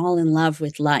you fall in love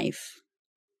with life?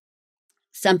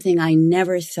 Something I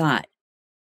never thought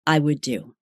I would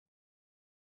do.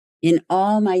 In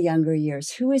all my younger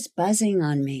years, who is buzzing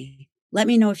on me? Let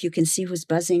me know if you can see who's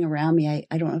buzzing around me.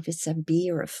 I don't know if it's a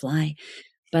bee or a fly,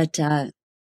 but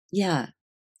yeah.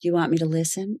 Do you want me to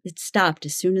listen? It stopped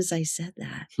as soon as I said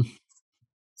that.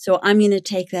 So I'm going to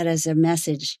take that as a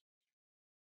message.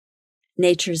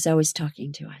 Nature's always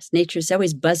talking to us. Nature's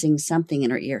always buzzing something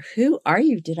in our ear. Who are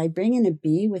you? Did I bring in a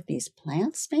bee with these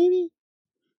plants, maybe?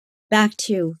 Back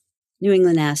to New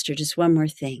England aster, just one more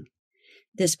thing.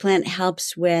 This plant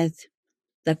helps with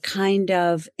the kind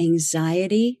of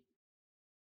anxiety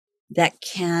that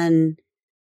can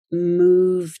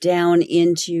move down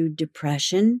into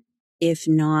depression if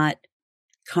not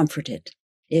comforted,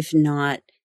 if not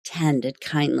tended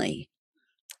kindly,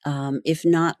 if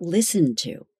not listened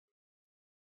to,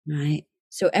 right?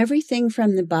 So everything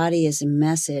from the body is a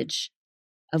message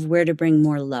of where to bring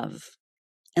more love.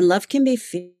 And love can be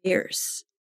fierce.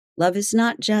 Love is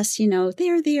not just,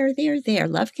 there.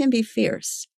 Love can be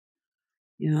fierce.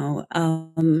 I'll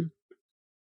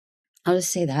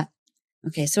just say that.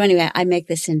 Okay, so anyway,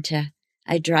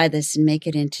 I dry this and make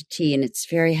it into tea, and it's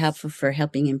very helpful for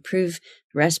helping improve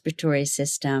the respiratory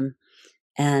system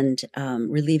and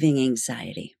relieving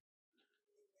anxiety.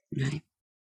 Right.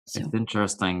 So It's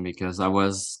interesting because I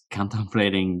was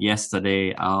contemplating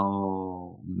yesterday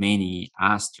how many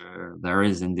aster there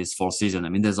is in this fall season. I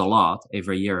mean, there's a lot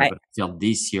every year, right. but I feel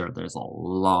this year there's a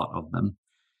lot of them.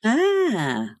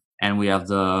 Ah, And we have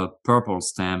the purple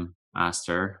stem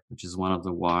aster, which is one of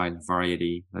the wide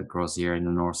variety that grows here in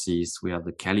the Northeast. We have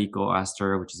the calico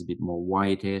aster, which is a bit more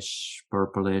whitish,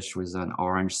 purplish with an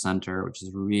orange center, which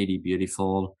is really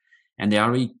beautiful. And they are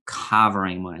really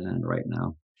covering my land right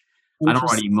now. I don't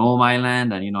interesting. really mow my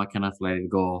land, and I cannot let it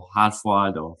go half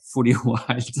wild or fully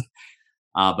wild.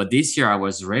 But this year I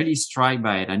was really struck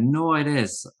by it. I know it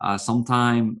is.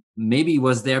 Sometime maybe it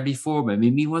was there before, but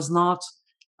maybe it was not.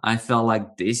 I felt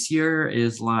like this year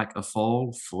is like a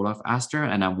fall full of aster,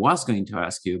 and I was going to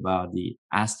ask you about the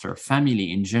aster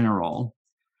family in general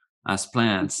as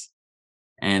plants,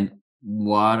 and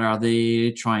what are they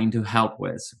trying to help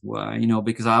with? Well,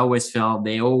 because I always felt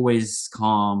they always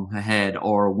come ahead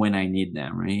or when I need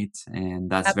them, right? And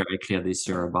that's very clear this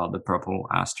year about the purple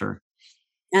aster.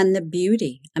 And the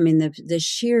beauty, I mean, the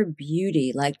sheer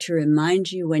beauty, like to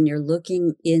remind you when you're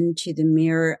looking into the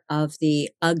mirror of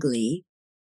the ugly,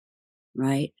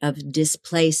 right? Of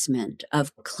displacement,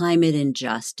 of climate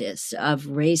injustice, of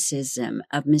racism,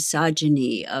 of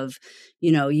misogyny, of,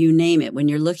 you name it. When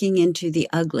you're looking into the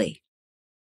ugly,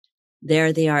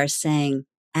 there they are saying,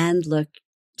 and look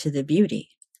to the beauty,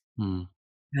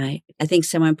 right? I think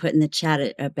someone put in the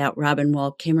chat about Robin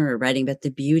Wall Kimmerer writing about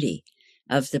the beauty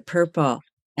of the purple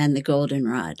and the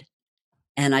goldenrod.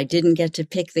 And I didn't get to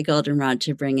pick the goldenrod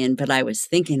to bring in, but I was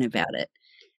thinking about it.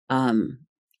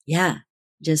 Yeah,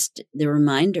 just the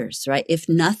reminders, right? If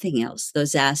nothing else,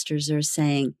 those asters are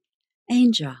saying,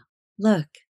 angel, look,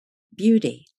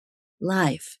 beauty,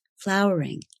 life,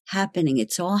 flowering, happening.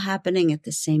 It's all happening at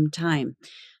the same time.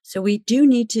 So we do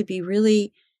need to be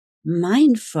really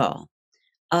mindful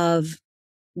of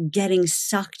getting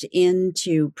sucked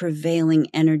into prevailing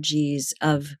energies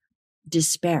of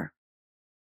despair.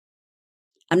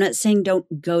 I'm not saying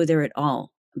don't go there at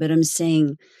all, but I'm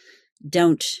saying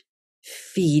don't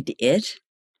feed it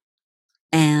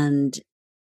and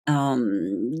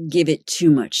give it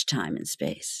too much time and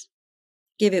space.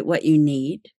 Give it what you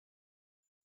need,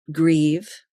 grieve,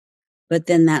 but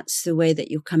then that's the way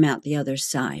that you'll come out the other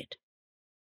side.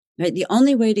 Right? The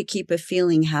only way to keep a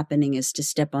feeling happening is to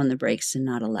step on the brakes and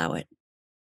not allow it.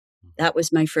 That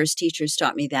was my first teachers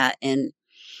taught me that. And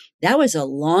that was a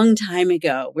long time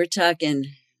ago. We're talking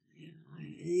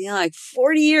like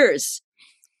 40 years.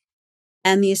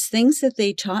 And these things that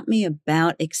they taught me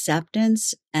about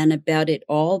acceptance and about it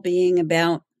all being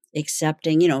about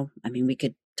accepting, we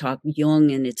could talk Jung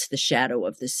and it's the shadow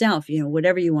of the self,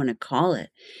 whatever you want to call it.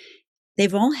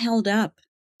 They've all held up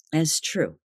as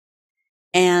true.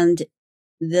 And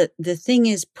the thing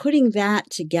is putting that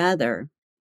together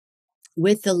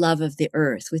with the love of the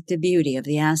earth, with the beauty of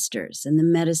the asters and the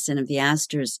medicine of the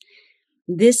asters.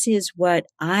 This is what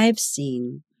I've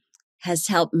seen has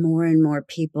helped more and more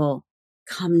people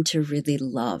come to really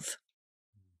love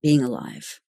being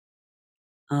alive.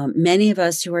 Many of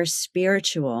us who are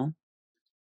spiritual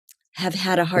have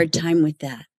had a hard time with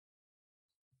that.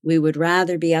 We would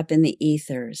rather be up in the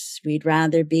ethers. We'd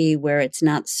rather be where it's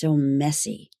not so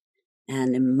messy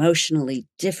and emotionally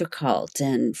difficult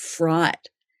and fraught,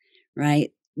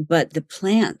 right? But the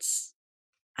plants,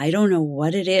 I don't know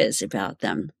what it is about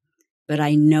them, but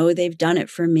I know they've done it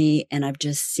for me, and I've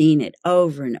just seen it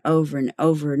over and over and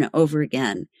over and over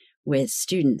again with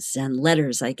students and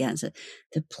letters I get. So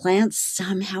the plants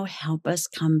somehow help us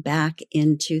come back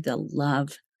into the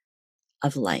love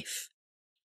of life.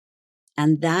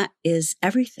 And that is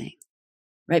everything,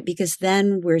 right? Because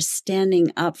then we're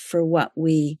standing up for what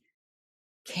we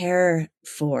care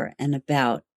for and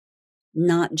about,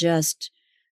 not just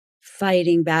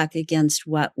fighting back against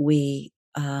what we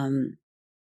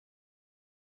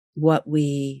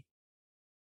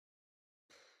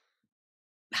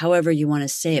however you want to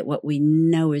say it, what we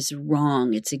know is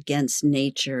wrong. It's against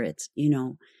nature. It's,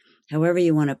 however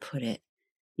you want to put it.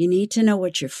 You need to know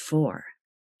what you're for.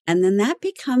 And then that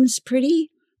becomes pretty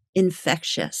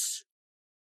infectious,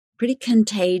 pretty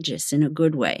contagious in a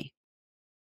good way.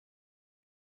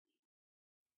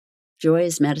 Joy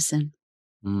is medicine.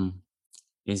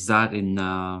 Is that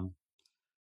in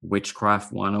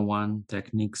Witchcraft 101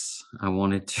 techniques?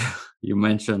 You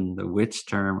mentioned the witch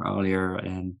term earlier,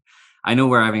 and I know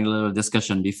we're having a little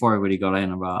discussion before we got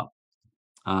in about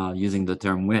using the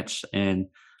term witch, and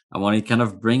I want to kind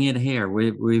of bring it here,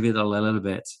 weave it a little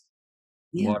bit.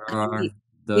 Yeah, What are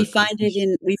we find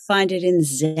it in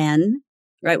Zen,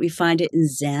 right? We find it in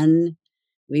Zen.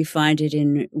 We find it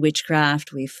in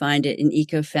witchcraft. We find it in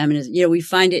ecofeminism. We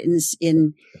find it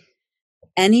in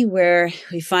anywhere.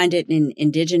 We find it in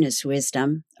indigenous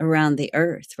wisdom around the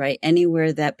earth, right?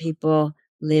 Anywhere that people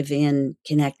live in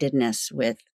connectedness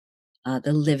with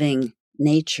the living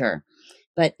nature.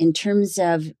 But in terms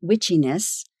of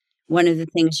witchiness, one of the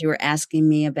things you were asking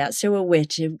me about, so a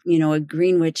witch, a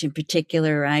green witch in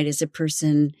particular, right, is a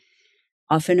person,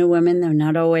 often a woman, though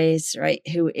not always, right,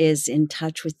 who is in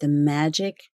touch with the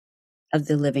magic of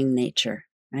the living nature,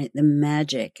 right, the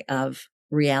magic of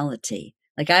reality.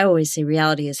 Like I always say,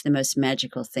 reality is the most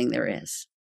magical thing there is.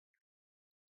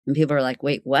 And people are like,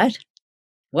 wait, what?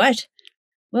 What?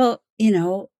 Well,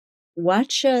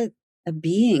 watch a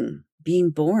being being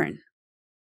born,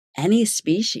 any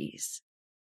species.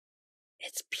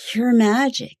 It's pure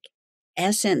magic,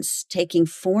 essence taking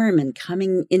form and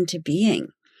coming into being,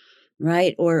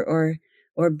 right? Or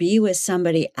be with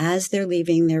somebody as they're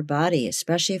leaving their body,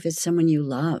 especially if it's someone you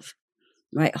love,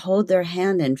 right? Hold their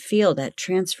hand and feel that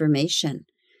transformation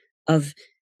of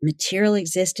material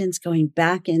existence going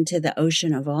back into the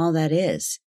ocean of all that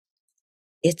is.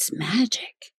 It's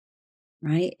magic,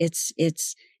 right?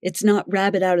 It's not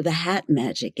rabbit out of the hat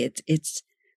magic. It's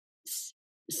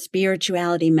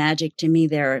spirituality magic. To me,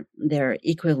 they're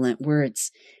equivalent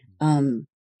words.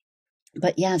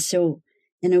 But yeah, so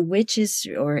in a witch is,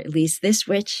 or at least this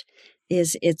witch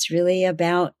is, it's really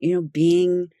about,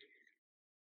 being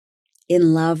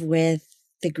in love with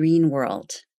the green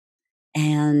world.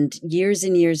 And years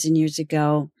and years and years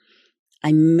ago,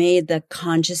 I made the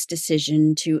conscious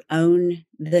decision to own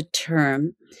the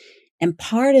term. And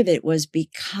part of it was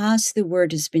because the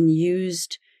word has been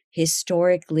used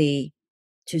historically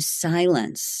to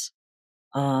silence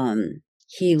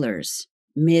healers,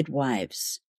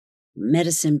 midwives,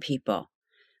 medicine people.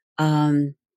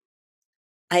 I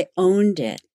owned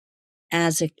it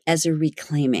as a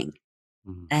reclaiming,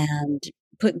 and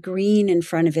put green in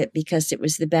front of it because it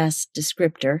was the best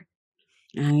descriptor.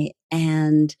 Right.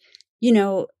 And,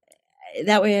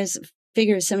 that way I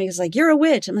figure somebody was like, you're a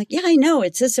witch. I'm like, yeah, I know.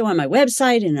 It says so on my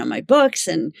website and on my books.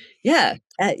 And yeah,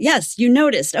 yes, you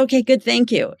noticed. Okay, good.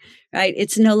 Thank you. Right.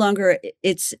 It's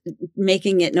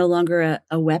making it no longer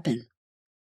a weapon.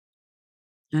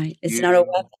 Right. It's not a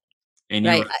weapon. Any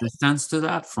Right. resistance to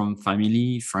that from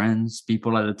family, friends,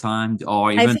 people at the time, or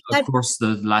I've even, had, of course,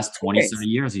 the last 20, 30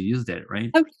 years you used it,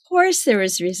 right? Of course there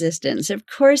was resistance. Of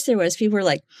course there was. People were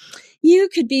like, you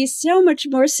could be so much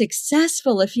more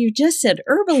successful if you just said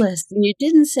herbalist and you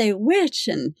didn't say witch.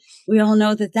 And we all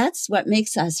know that that's what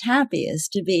makes us happy, is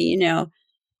to be,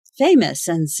 famous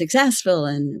and successful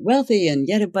and wealthy and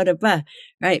yada, bada, bada,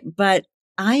 right? But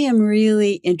I am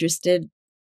really interested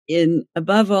in,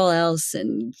 above all else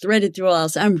and threaded through all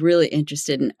else, I'm really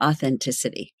interested in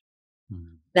authenticity.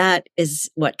 That is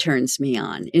what turns me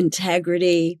on.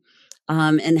 Integrity,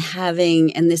 and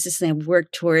this is something I've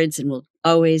worked towards and will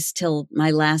always till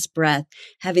my last breath,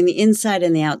 having the inside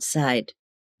and the outside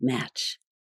match.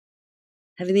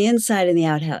 Having the inside and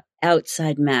the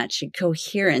outside match, a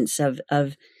coherence of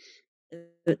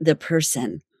the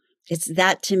person.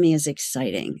 That to me is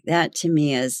exciting. That to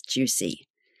me is juicy.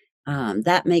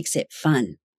 That makes it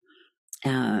fun.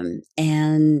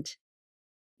 And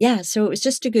yeah, so it was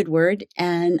just a good word,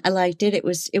 and I liked it. It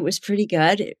was pretty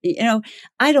good.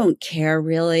 I don't care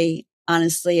really,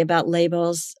 honestly, about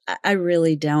labels. I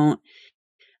really don't.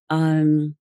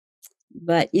 Um,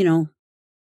 but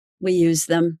we use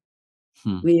them.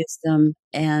 Hmm. We use them,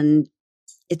 and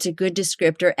it's a good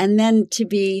descriptor. And then to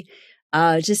be,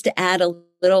 just to add a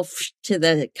little to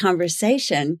the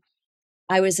conversation,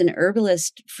 I was an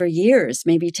herbalist for years,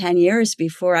 maybe 10 years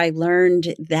before I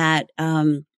learned that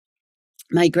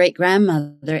my great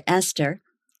grandmother, Esther,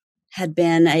 had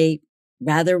been a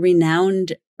rather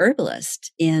renowned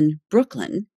herbalist in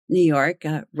Brooklyn, New York,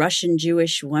 a Russian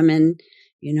Jewish woman.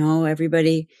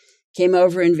 Everybody came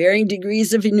over in varying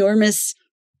degrees of enormous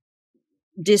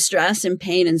distress and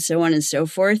pain and so on and so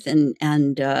forth. And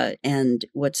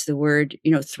what's the word?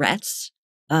 Threats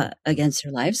against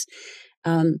their lives.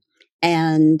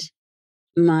 And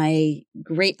my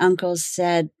great uncle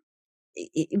said,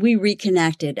 we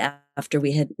reconnected after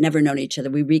we had never known each other.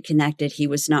 We reconnected. He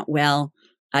was not well.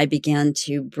 I began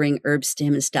to bring herbs to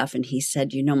him and stuff. And he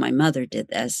said, my mother did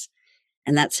this.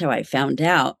 And that's how I found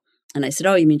out. And I said,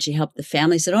 oh, you mean she helped the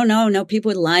family? He said, oh, no, people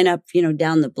would line up,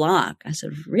 down the block. I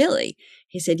said, really?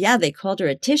 He said, yeah, they called her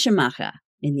a Tishamacha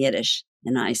in Yiddish.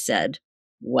 And I said,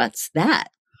 what's that?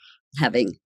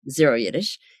 Having zero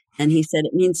Yiddish. And he said,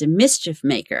 it means a mischief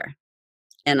maker.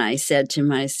 And I said to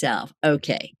myself,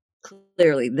 okay,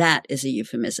 clearly that is a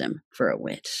euphemism for a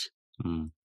witch.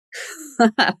 Mm.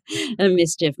 A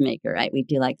mischief maker, right? We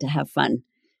do like to have fun.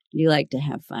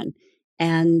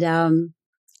 And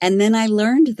then I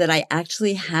learned that I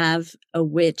actually have a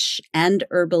witch and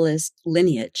herbalist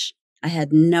lineage. I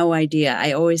had no idea.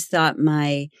 I always thought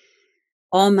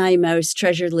all my most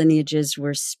treasured lineages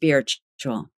were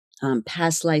spiritual,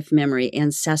 past life memory,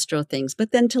 ancestral things.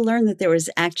 But then to learn that there was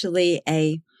actually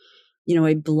a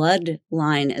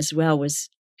bloodline as well was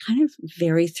kind of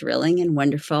very thrilling and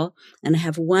wonderful. And I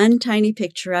have one tiny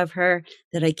picture of her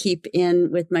that I keep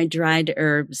in with my dried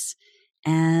herbs.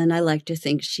 And I like to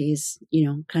think she's,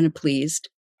 kind of pleased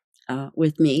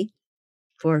with me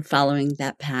for following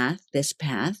this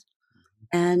path.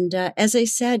 And as I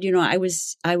said, I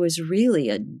was really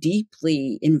a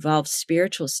deeply involved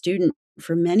spiritual student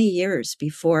for many years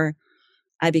before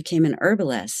I became an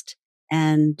herbalist.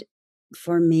 And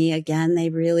for me, again,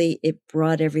 it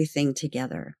brought everything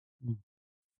together. Mm.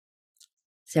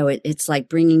 So it's like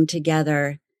bringing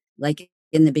together, like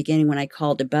in the beginning when I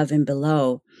called above and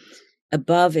below.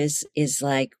 Above is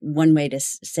like one way to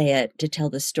say it, to tell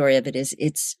the story of it is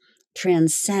it's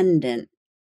transcendent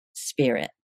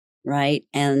spirit, right?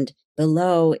 And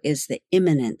below is the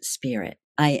immanent spirit,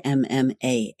 Immanent,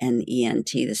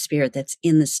 the spirit that's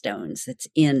in the stones, that's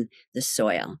in the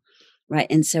soil, right?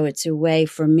 And so it's a way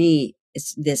for me,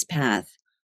 it's this path,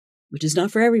 which is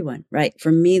not for everyone, right?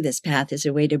 For me, this path is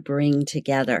a way to bring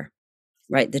together,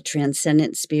 right, the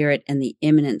transcendent spirit and the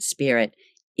immanent spirit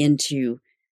into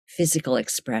physical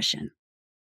expression.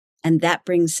 And that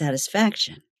brings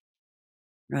satisfaction,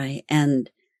 right?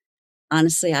 And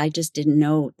honestly, I just didn't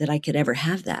know that I could ever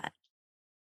have that.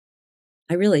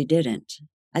 I really didn't.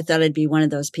 I thought I'd be one of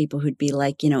those people who'd be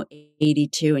like,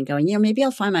 82 and going, maybe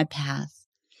I'll find my path.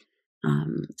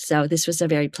 So this was a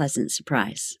very pleasant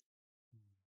surprise.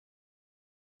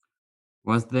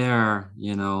 Was there,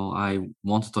 I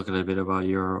want to talk a little bit about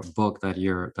your book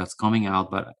that's coming out,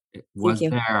 but Thank was you.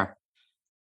 there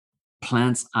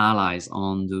plants allies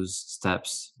on those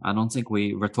steps? I don't think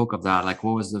we ever talk of that. Like,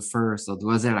 what was the first, or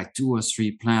was there like 2 or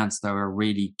 3 plants that were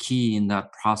really key in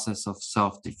that process of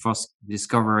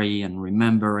self-discovery and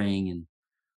remembering? And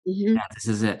Mm-hmm. yeah, this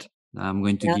is it. I'm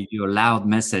going to Yeah. give you a loud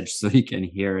message so you can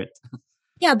hear it.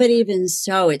 Yeah, but even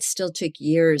so, it still took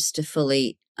years to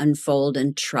fully unfold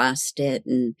and trust it.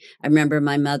 And I remember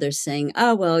my mother saying,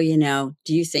 oh, well,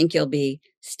 do you think you'll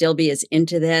still be as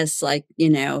into this, like,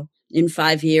 in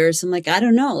 5 years? I'm like, I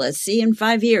don't know. Let's see in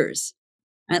 5 years.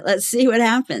 Right? Let's see what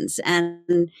happens.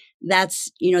 And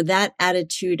that's, that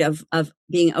attitude of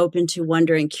being open to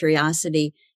wonder and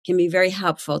curiosity can be very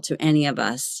helpful to any of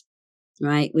us,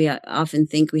 right? We often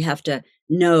think we have to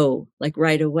know like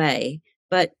right away,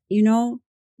 but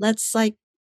let's like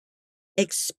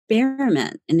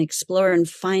experiment and explore and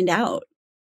find out,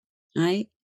 right?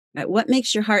 Right? What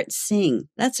makes your heart sing?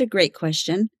 That's a great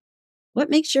question. What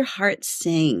makes your heart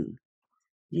sing?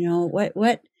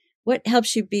 What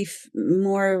helps you be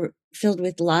more filled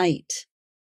with light?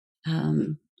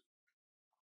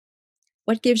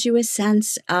 What gives you a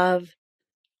sense of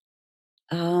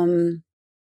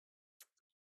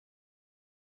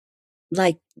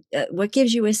what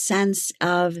gives you a sense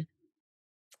of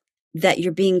that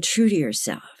you're being true to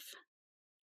yourself,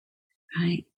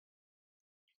 right?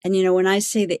 And when I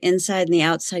say the inside and the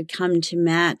outside come to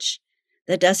match,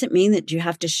 that doesn't mean that you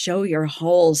have to show your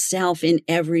whole self in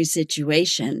every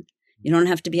situation. You don't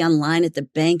have to be online at the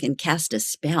bank and cast a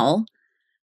spell,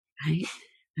 right?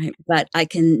 Right. But I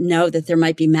can know that there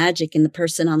might be magic in the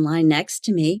person online next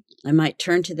to me. I might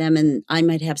turn to them and I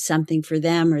might have something for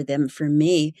them or them for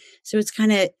me. So it's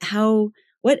kind of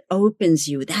what opens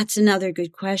you? That's another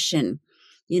good question.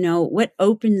 What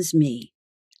opens me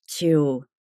to,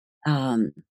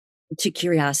 to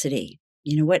curiosity?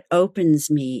 What opens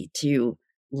me to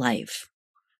life?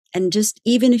 And just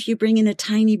even if you bring in a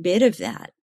tiny bit of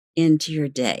that into your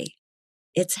day,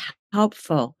 it's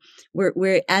helpful.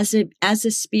 We're as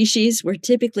a species, we're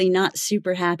typically not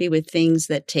super happy with things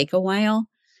that take a while,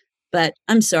 but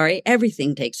I'm sorry,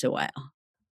 everything takes a while.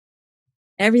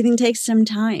 Everything takes some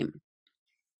time.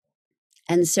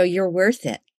 And so you're worth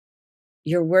it.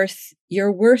 You're worth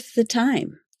the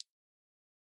time.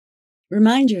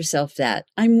 Remind yourself that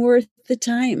I'm worth the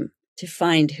time to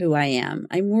find who I am.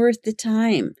 I'm worth the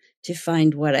time to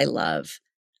find what I love.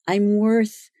 I'm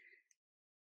worth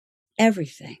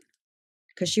everything,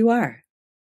 because you are.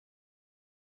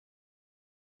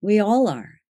 We all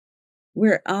are.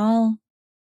 We're all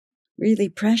really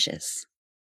precious.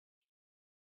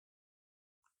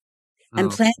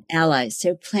 And plant allies.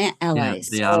 So plant allies.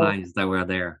 Yeah, the allies that were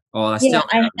there. Oh, that's Yeah, still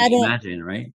there, I imagine,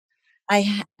 right?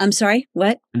 I'm sorry,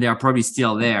 what? And they are probably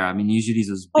still there. I mean, usually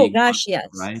those Oh big gosh, ones, yes.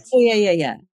 right? Oh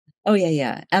yeah. Oh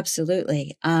yeah,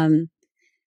 absolutely.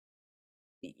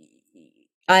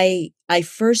 I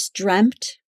first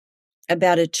dreamt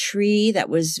about a tree that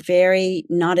was very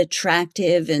not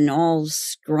attractive and all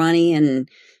scrawny, and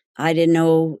I didn't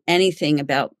know anything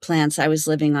about plants. I was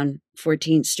living on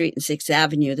 14th Street and 6th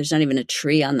Avenue. There's not even a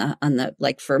tree on the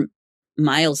like for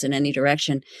miles in any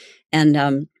direction. And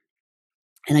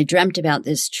I dreamt about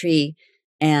this tree,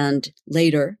 and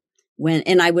later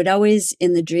and I would always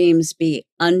in the dreams be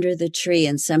under the tree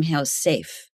and somehow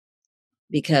safe,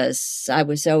 because I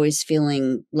was always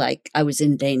feeling like I was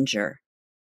in danger.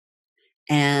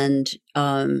 And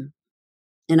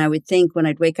I would think when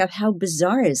I'd wake up, how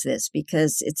bizarre is this?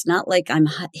 Because it's not like I'm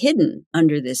hidden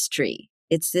under this tree.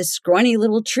 It's this scrawny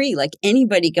little tree, like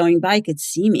anybody going by could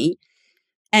see me.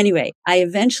 Anyway, I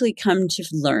eventually come to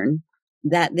learn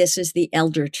that this is the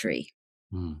elder tree.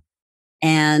 Mm.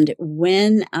 And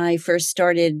when I first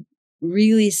started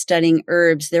really studying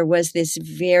herbs, there was this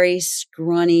very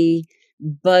scrawny,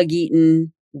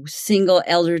 bug-eaten single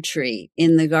elder tree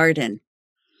in the garden.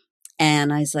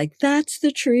 And I was like, that's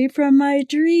the tree from my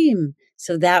dream.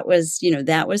 So that was,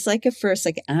 that was like a first,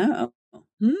 like, right?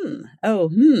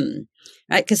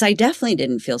 Because I definitely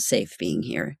didn't feel safe being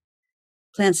here.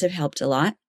 Plants have helped a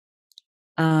lot.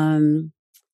 And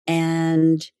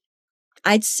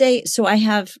I'd say, so I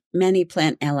have many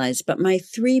plant allies, but my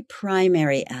three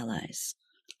primary allies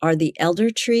are the elder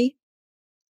tree,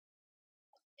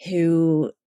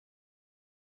 who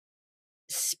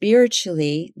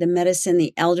spiritually, the medicine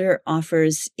the elder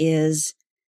offers is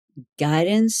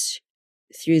guidance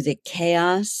through the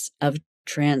chaos of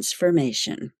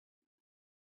transformation.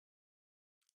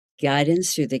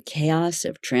 Guidance through the chaos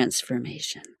of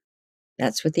transformation.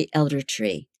 That's what the elder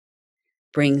tree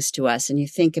brings to us. And you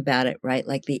think about it, right?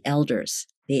 Like the elders,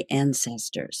 the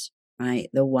ancestors, right?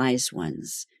 The wise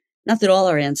ones. Not that all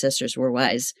our ancestors were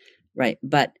wise, right?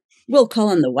 But we'll call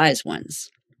them the wise ones,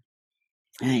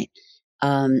 right?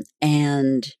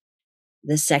 And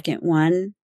the second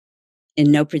one,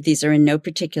 these are in no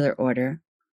particular order.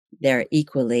 They're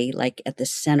equally like at the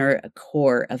center, a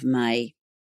core of my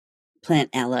plant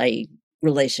ally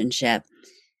relationship,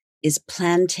 is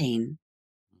plantain.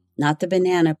 Not the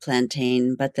banana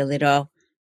plantain, but the little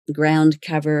ground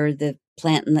cover, the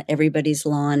plant in everybody's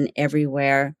lawn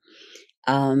everywhere.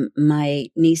 My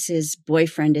niece's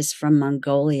boyfriend is from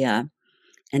Mongolia,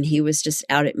 and he was just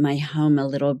out at my home a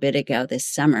little bit ago this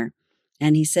summer.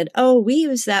 And he said, oh, we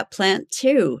use that plant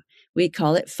too. We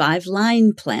call it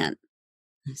 5-line plant.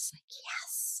 I was like,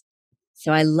 yes.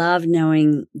 So I love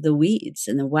knowing the weeds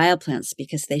and the wild plants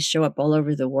because they show up all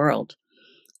over the world.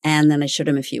 And then I showed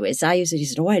him a few ways I use it. He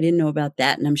said, oh, I didn't know about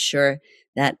that. And I'm sure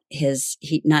that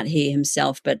not he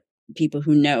himself, but people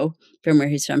who know from where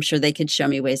he's from, I'm sure they could show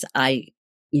me ways I,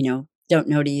 don't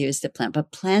know to use the plant.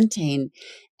 But plantain,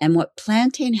 and what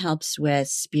plantain helps with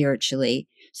spiritually,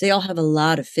 So they all have a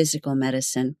lot of physical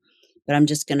medicine, but I'm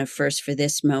just going to first, for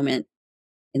this moment,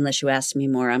 unless you ask me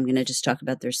more, I'm going to just talk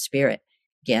about their spirit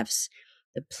gifts.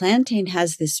 The plantain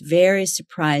has this very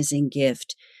surprising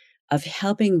gift of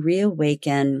helping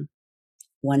reawaken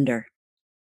wonder,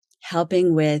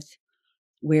 helping with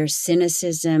where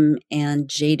cynicism and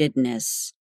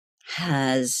jadedness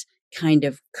has kind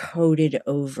of coated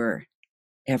over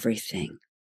everything.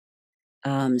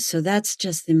 So that's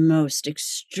just the most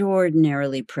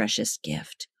extraordinarily precious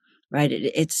gift, right?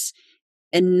 It's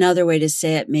another way to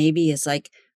say it maybe is like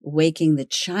waking the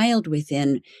child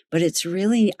within, but it's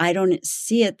really, I don't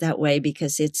see it that way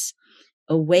because it's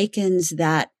awakens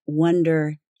that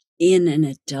wonder in an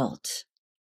adult,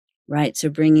 right? So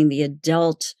bringing the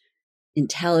adult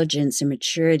intelligence and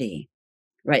maturity,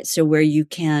 right? So where you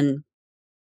can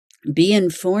be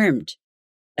informed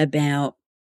about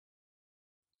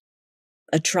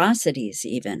atrocities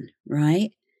even,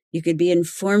 right? You could be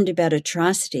informed about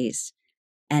atrocities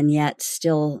and yet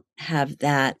still have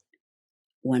that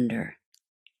wonder.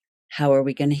 How are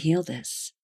we going to heal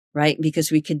this? Right?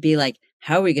 Because we could be like,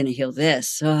 how are we going to heal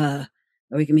this? Or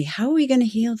we can be, how are we going to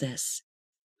heal this?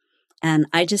 And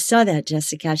I just saw that,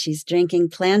 Jessica. She's drinking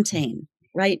plantain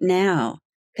right now.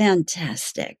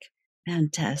 Fantastic.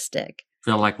 Fantastic.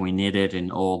 Feel like we need it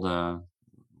in all the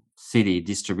city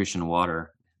distribution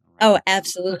water. Oh,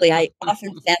 absolutely. I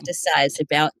often fantasize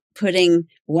about putting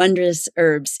wondrous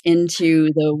herbs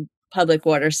into the public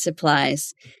water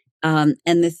supplies. And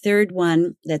the third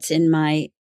one that's in my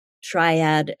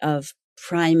triad of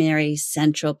primary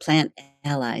central plant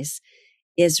allies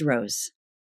is rose.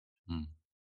 Mm.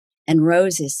 And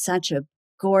rose is such a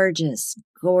gorgeous,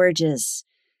 gorgeous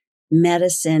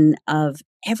medicine of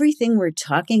everything we're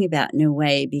talking about in a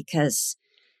way, because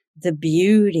the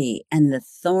beauty and the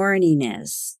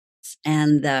thorniness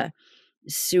and the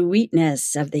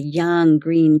sweetness of the young,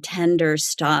 green, tender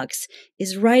stalks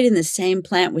is right in the same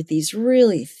plant with these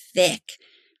really thick,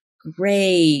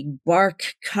 gray,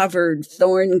 bark-covered,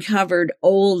 thorn-covered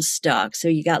old stalks. So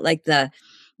you got like the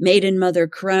maiden mother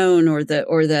crone or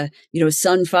the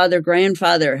son, father,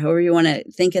 grandfather, however you want to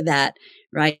think of that,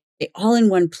 right? All in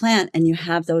one plant, and you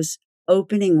have those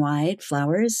opening wide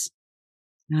flowers,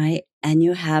 right? And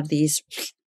you have these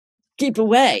keep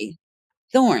away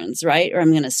thorns, right? Or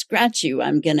I'm going to scratch you.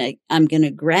 I'm going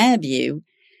to grab you.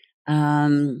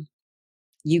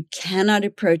 You cannot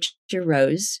approach your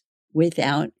rose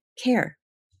without care,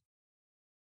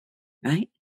 right?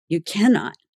 You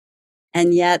cannot.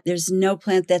 And yet there's no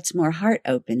plant that's more heart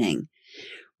opening.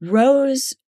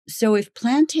 Rose. So if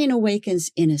plantain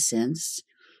awakens innocence,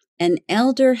 an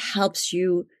elder helps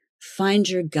you find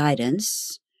your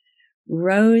guidance,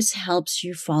 rose helps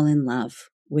you fall in love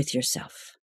with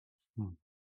yourself.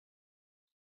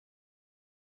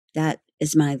 That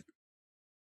is my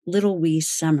little wee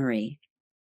summary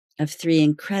of three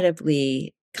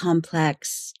incredibly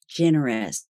complex,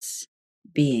 generous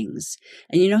beings.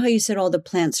 And you know how you said all the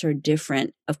plants are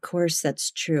different? Of course,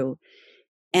 that's true.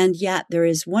 And yet there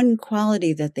is one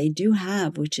quality that they do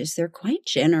have, which is they're quite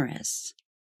generous.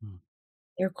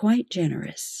 They're quite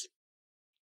generous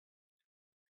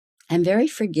and very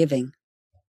forgiving,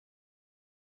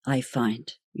 I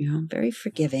find, very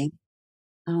forgiving.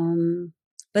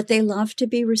 But they love to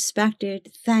be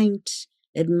respected, thanked,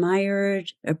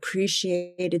 admired,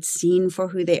 appreciated, seen for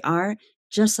who they are,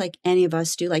 just like any of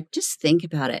us do. Like, just think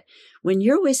about it. When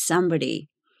you're with somebody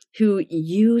who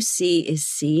you see is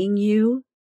seeing you,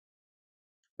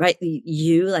 right?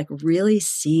 You like really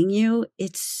seeing you,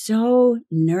 it's so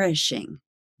nourishing,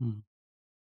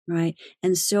 right?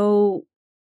 And so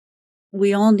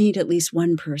we all need at least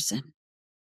one person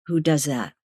who does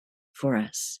that for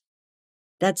us.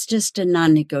 That's just a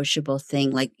non-negotiable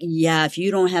thing. Like, yeah, if you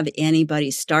don't have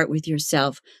anybody, start with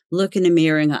yourself, look in the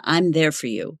mirror and go, I'm there for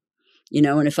you.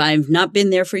 And if I've not been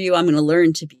there for you, I'm going to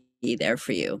learn to be there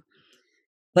for you.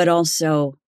 But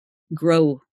also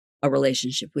grow a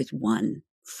relationship with one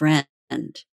friend,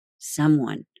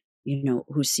 someone,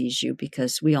 who sees you,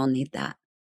 because we all need that.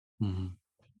 Mm-hmm.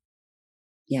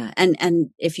 Yeah.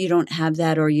 And if you don't have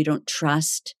that, or you don't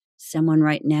trust someone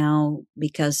right now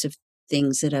because of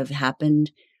things that have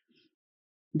happened,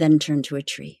 then turn to a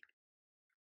tree.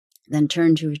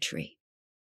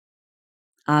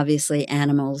 Obviously,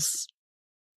 animals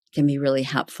can be really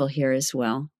helpful here as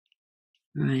well,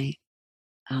 right?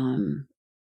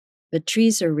 But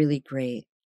trees are really great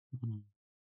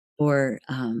for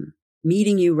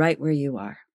meeting you right where you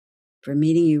are,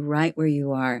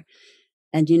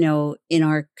 And, in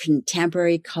our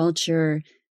contemporary culture,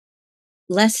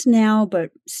 less now,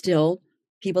 but still,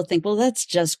 people think, well, that's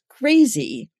just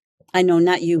crazy. I know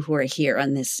not you who are here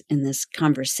in this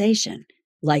conversation,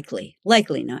 likely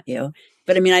not you.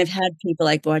 But I mean, I've had people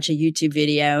like watch a YouTube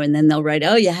video and then they'll write,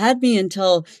 "Oh, you had me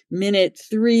until minute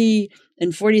 3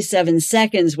 and 47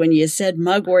 seconds when you said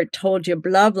mugwort told you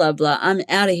blah, blah, blah. I'm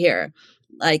out of here."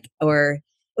 Like, or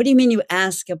what do you mean you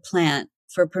ask a plant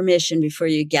for permission before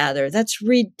you gather? That's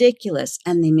ridiculous.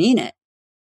 And they mean it.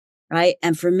 Right.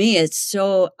 And for me, it's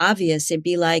so obvious. It'd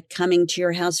be like coming to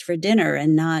your house for dinner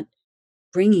and not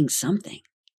bringing something,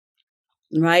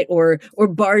 right? Or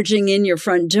barging in your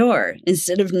front door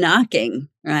instead of knocking,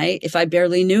 right? If I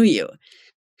barely knew you,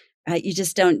 right? You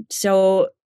just don't. So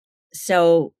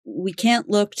we can't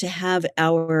look to have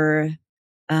our,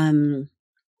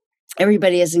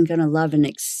 everybody isn't going to love and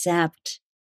accept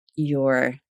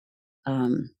your,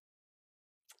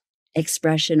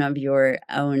 expression of your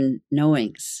own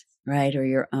knowings, right? Or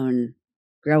your own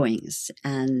growings.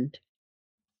 And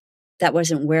that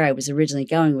wasn't where I was originally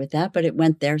going with that, but it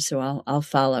went there. So I'll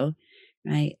follow.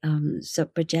 Right.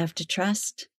 But you have to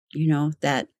trust,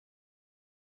 that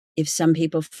if some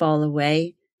people fall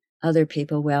away, other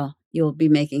people will. You'll be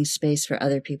making space for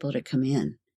other people to come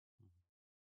in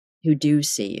who do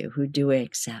see you, who do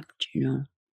accept,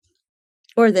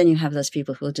 Or then you have those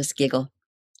people who will just giggle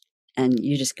and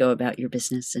you just go about your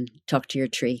business and talk to your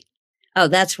tree. Oh,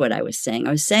 that's what I was saying.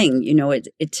 I was saying,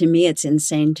 to me, it's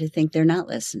insane to think they're not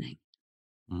listening.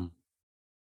 Mm.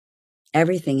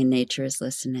 Everything in nature is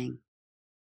listening.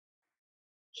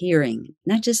 Hearing,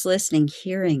 not just listening,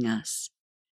 hearing us.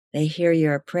 They hear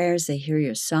your prayers, they hear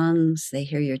your songs, they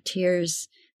hear your tears,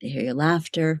 they hear your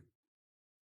laughter.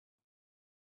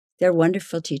 They're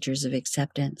wonderful teachers of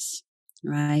acceptance,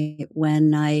 right?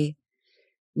 When I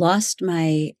lost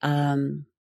my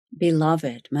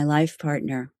beloved, my life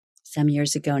partner, some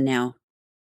years ago now,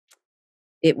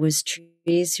 it was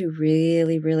trees who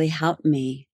really, really helped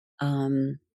me.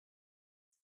 In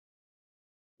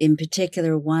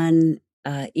particular, one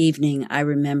evening, I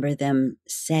remember them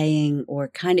saying,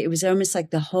 it was almost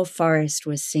like the whole forest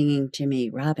was singing to me,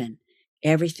 "Robin,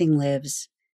 everything lives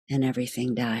and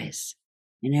everything dies,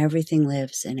 and everything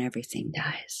lives and everything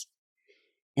dies,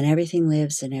 and everything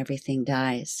lives and everything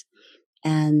dies."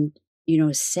 And,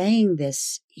 saying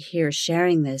this here,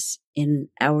 sharing this in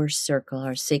our circle,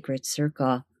 our sacred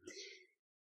circle,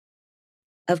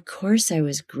 of course I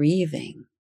was grieving.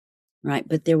 Right.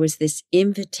 But there was this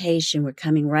invitation. We're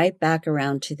coming right back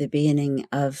around to the beginning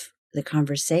of the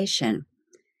conversation.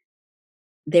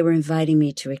 They were inviting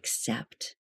me to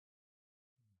accept,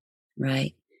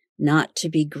 right? Not to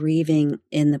be grieving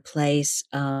in the place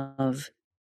of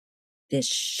this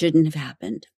shouldn't have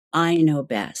happened. I know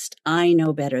best. I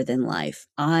know better than life.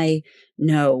 I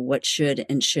know what should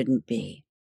and shouldn't be.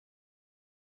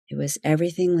 It was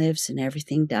everything lives and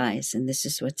everything dies. And this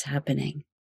is what's happening.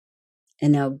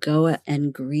 And now go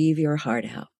and grieve your heart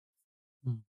out.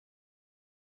 I'm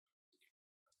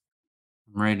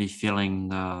really feeling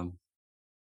the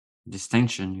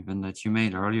distinction even that you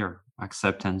made earlier.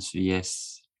 Acceptance,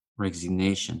 yes.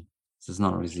 Resignation. This is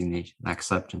not resignation,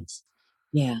 acceptance.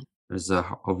 Yeah. There's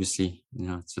obviously,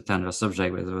 it's a tender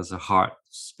subject, but there's a heart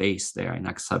space there in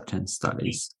acceptance that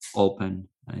is open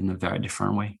in a very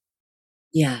different way.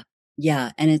 Yeah.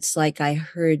 Yeah. And it's like I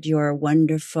heard your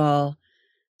wonderful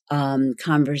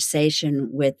conversation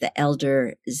with the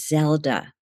elder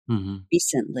Zelda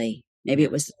recently. Maybe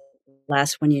it was the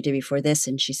last one you did before this.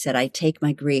 And she said, "I take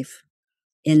my grief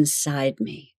inside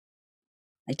me.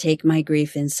 I take my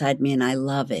grief inside me and I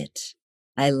love it.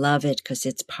 I love it because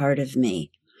it's part of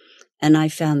me." And I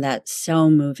found that so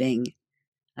moving.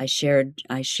 I shared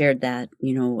that,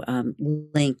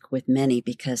 link with many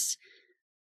because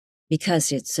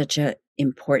it's such a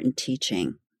important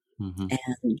teaching.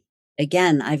 And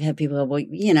again, I've had people go, "Well,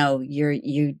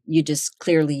 you just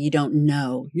clearly you don't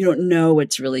know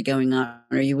what's really going on,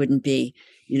 or you wouldn't be,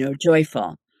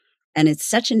 joyful." And it's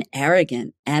such an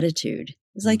arrogant attitude.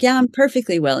 It's like, yeah, I'm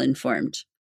perfectly well informed.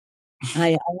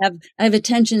 I have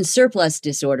attention surplus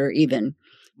disorder even,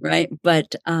 right?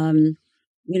 But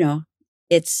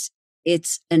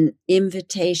it's an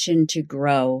invitation to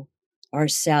grow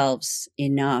ourselves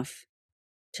enough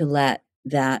to let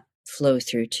that flow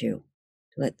through too.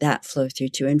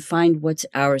 And find what's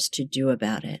ours to do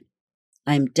about it.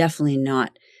 I'm definitely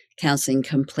not counseling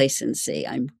complacency.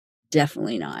 I'm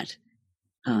definitely not.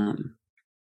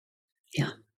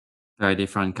 Yeah. Very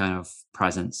different kind of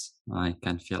presence. I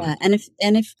can feel Yeah. it.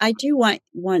 And if I do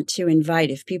want to invite,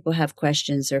 if people have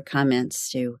questions or comments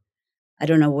to, I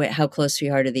don't know how close we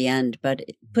are to the end, but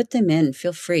put them in.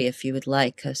 Feel free if you would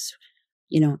like, because,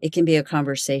 it can be a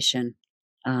conversation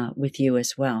with you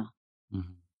as well. So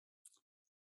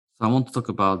I want to talk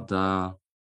about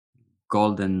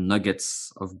golden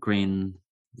nuggets of green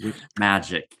witch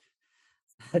magic.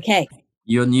 Okay.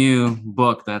 Your new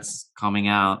book that's coming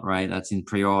out, right? That's in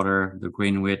pre-order, the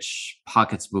Green Witch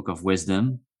Pockets Book of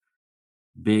Wisdom,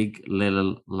 Big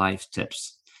Little Life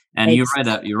Tips. And you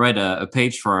read a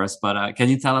page for us, but can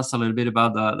you tell us a little bit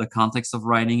about the context of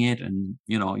writing it? And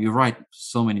you write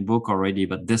so many books already,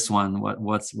 but this one,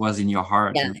 was in your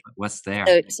heart? Yeah. And what's there?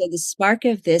 So the spark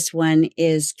of this one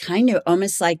is kind of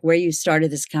almost like where you started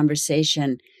this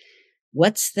conversation.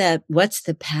 What's the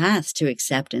path to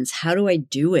acceptance? How do I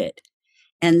do it?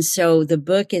 And so the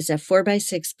book is a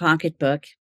 4x6 pocket book,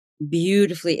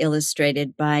 beautifully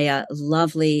illustrated by a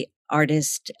lovely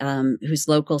artist who's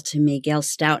local to me, Gail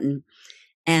Stoughton.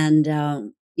 And,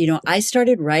 I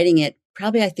started writing it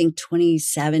probably, I think,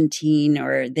 2017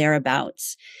 or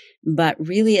thereabouts. But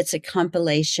really, it's a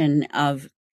compilation of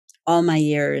all my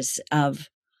years of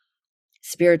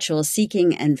spiritual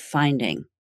seeking and finding,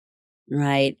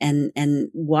 right?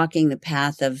 And walking the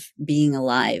path of being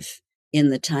alive in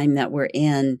the time that we're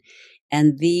in.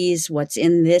 And what's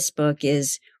in this book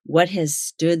is what has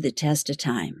stood the test of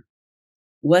time,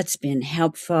 what's been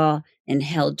helpful and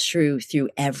held true through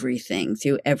everything,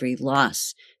 through every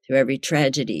loss, through every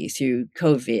tragedy, through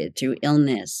COVID, through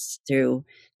illness, through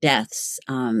deaths,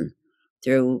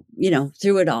 through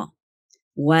it all.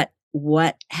 What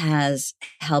has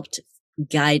helped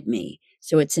guide me?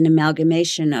 So it's an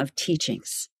amalgamation of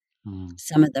teachings.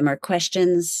 Some of them are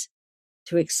questions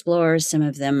to explore. Some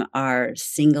of them are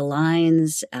single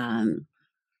lines.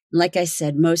 Like I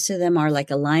said, most of them are like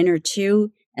a line or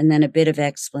two and then a bit of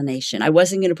explanation. I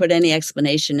wasn't going to put any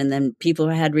explanation, and then people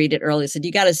who had read it earlier said,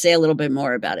 you got to say a little bit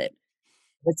more about it.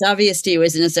 What's obvious to you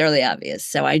isn't necessarily obvious.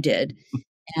 So I did.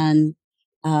 And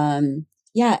and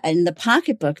the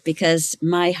pocketbook, because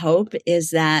my hope is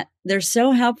that they're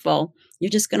so helpful, you're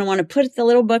just going to want to put the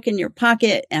little book in your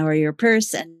pocket or your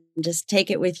purse and just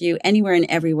take it with you anywhere and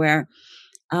everywhere,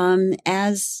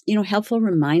 as helpful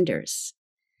reminders.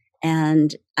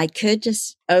 And I could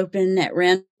just open at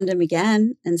random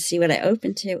again and see what I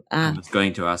open to. I was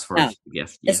going to ask for a gift.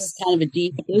 Yes. This is kind of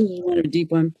a deep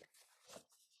one.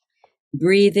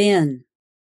 Breathe in.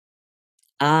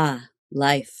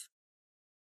 Life.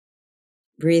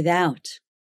 Breathe out.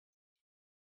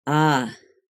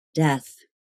 Death.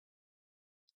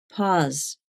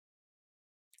 Pause.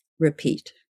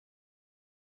 Repeat.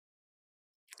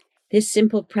 This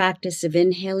simple practice of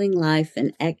inhaling life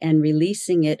and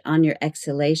releasing it on your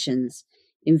exhalations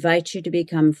invites you to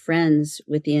become friends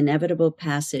with the inevitable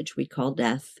passage we call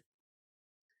death.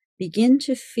 Begin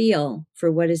to feel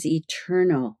for what is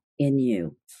eternal in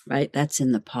you, right? That's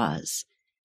in the pause.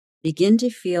 Begin to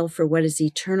feel for what is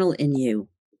eternal in you.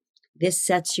 This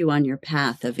sets you on your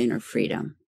path of inner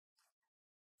freedom.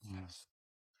 Yes.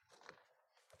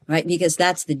 Right? Because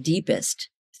that's the deepest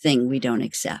thing we don't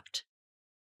accept.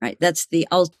 Right? That's the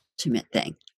ultimate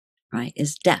thing, right?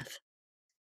 Is death.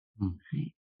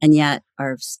 Right? And yet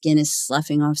our skin is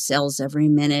sloughing off cells every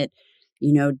minute.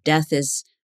 Death is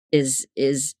it's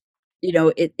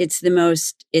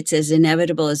as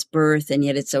inevitable as birth, and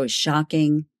yet it's so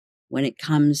shocking when it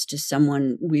comes to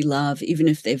someone we love. Even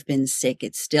if they've been sick,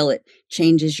 it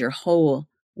changes your whole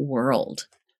world,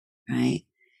 right?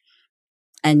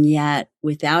 And yet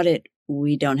without it,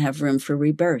 we don't have room for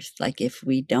rebirth. Like if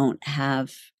we don't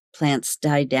have plants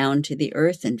die down to the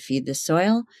earth and feed the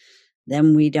soil,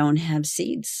 then we don't have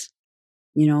seeds,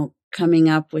 coming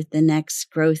up with the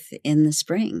next growth in the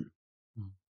spring,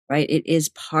 right? It is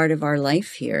part of our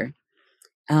life here.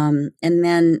 And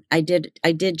then I did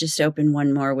just open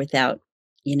one more without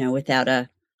a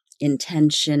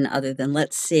intention other than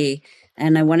let's see.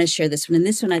 And I want to share this one. And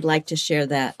this one, I'd like to share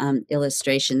that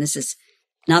illustration. This is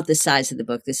not the size of the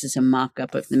book. This is a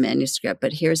mock-up of the manuscript,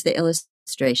 but here's the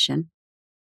illustration.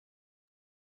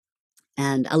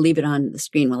 And I'll leave it on the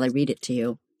screen while I read it to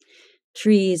you.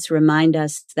 Trees remind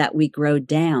us that we grow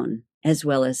down as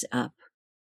well as up,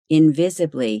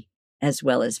 invisibly as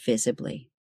well as visibly.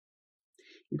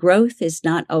 Growth is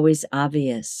not always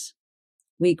obvious.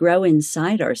 We grow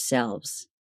inside ourselves,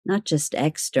 not just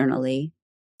externally.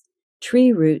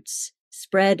 Tree roots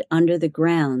spread under the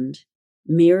ground,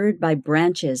 mirrored by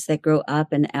branches that grow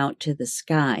up and out to the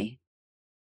sky.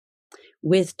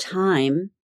 With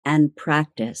time and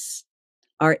practice,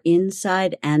 our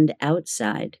inside and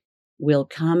outside will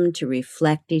come to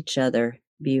reflect each other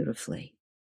beautifully.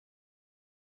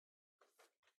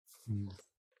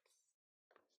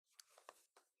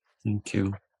 Thank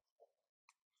you.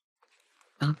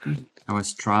 Okay. I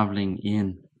was traveling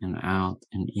in and out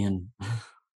and in.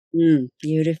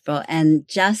 Beautiful. And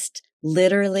just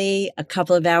literally a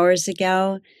couple of hours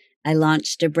ago, I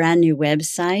launched a brand new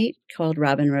website called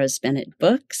Robin Rose Bennett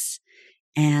Books.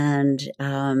 And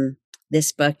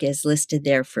this book is listed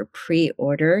there for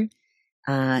pre-order.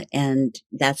 And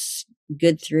that's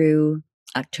good through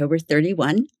October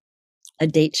 31, a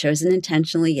date chosen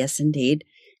intentionally. Yes, indeed.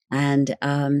 And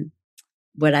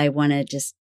what I want to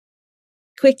just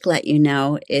quick let you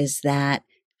know is that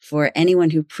for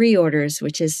anyone who pre-orders,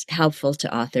 which is helpful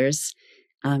to authors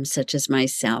such as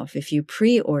myself, if you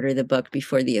pre-order the book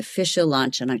before the official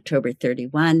launch on October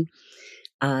 31,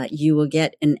 you will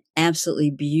get an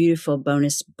absolutely beautiful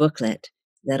bonus booklet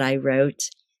that I wrote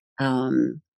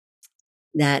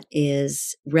that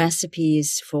is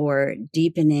recipes for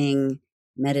deepening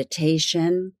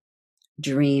meditation,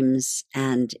 dreams,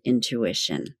 and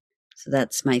intuition. So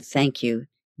that's my thank you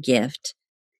gift.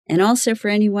 And also for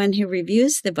anyone who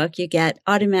reviews the book, you get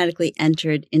automatically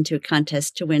entered into a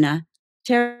contest to win a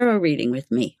tarot reading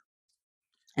with me.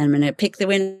 And I'm going to pick the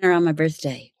winner on my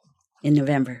birthday in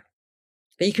November.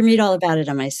 But you can read all about it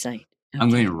on my site. I'm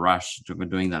going to rush to be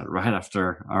doing that right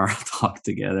after our talk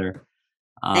together.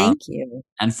 Thank you.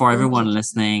 And for everyone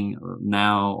listening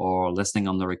now or listening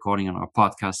on the recording on our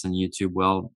podcast and YouTube,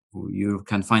 well, you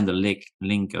can find the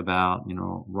link about,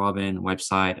 Robin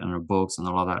website and her books and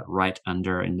all of that right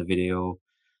under in the video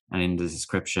and in the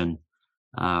description.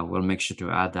 We'll make sure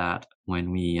to add that when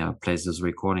we place this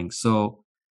recording. So,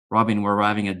 Robin, we're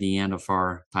arriving at the end of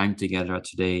our time together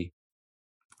today.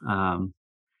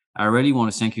 I really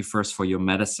want to thank you first for your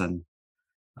medicine,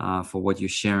 for what you're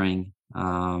sharing.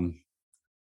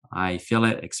 I feel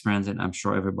it, experience it. I'm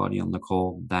sure everybody on the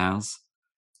call does.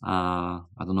 I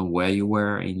don't know where you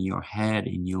were in your head,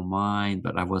 in your mind,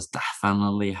 but I was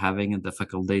definitely having a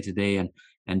difficult day today,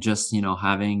 and just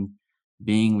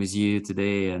being with you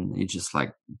today, and it just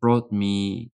like brought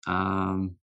me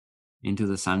into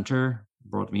the center,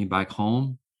 brought me back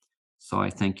home. So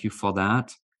I thank you for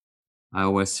that. I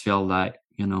always feel like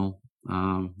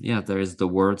there is the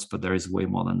words, but there is way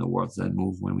more than the words that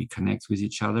move when we connect with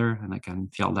each other, and I can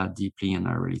feel that deeply, and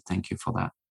I really thank you for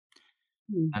that.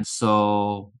 And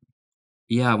so,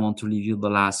 I want to leave you the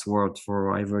last word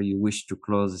for however you wish to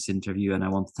close this interview. And I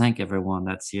want to thank everyone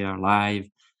that's here live,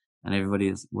 and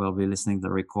everybody will be listening to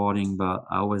the recording, but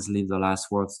I always leave the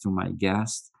last words to my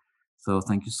guest. So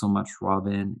thank you so much,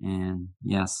 Robin. And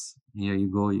yes, here you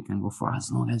go. You can go for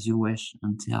as long as you wish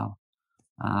until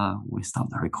we stop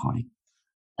the recording.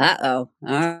 All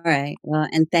right. Well,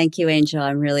 and thank you, Angel.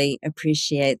 I really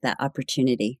appreciate that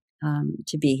opportunity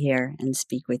to be here and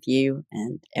speak with you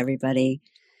and everybody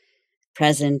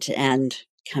present and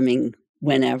coming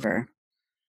whenever.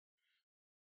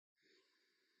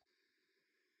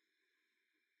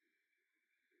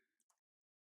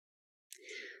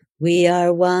 We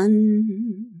are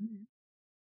one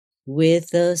with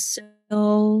the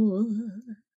soul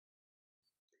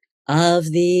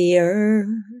of the earth,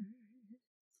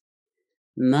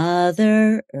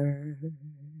 Mother Earth.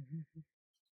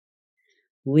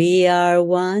 We are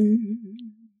one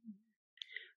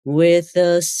with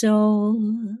the soul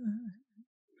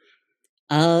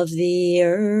of the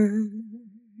earth,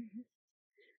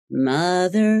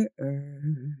 Mother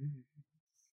Earth.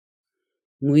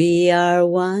 We are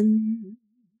one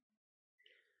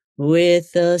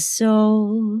with the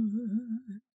soul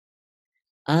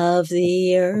of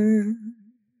the earth,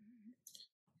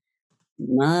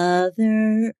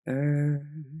 Mother Earth.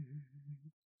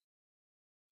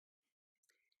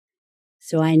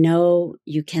 So I know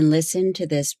you can listen to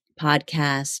this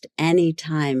podcast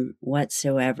anytime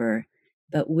whatsoever,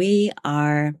 but we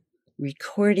are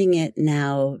recording it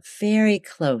now very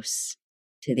close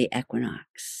to the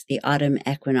equinox, the autumn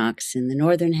equinox in the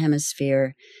northern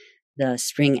hemisphere, the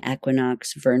spring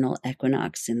equinox, vernal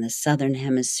equinox in the southern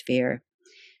hemisphere.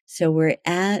 So we're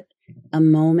at a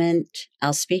moment,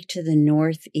 I'll speak to the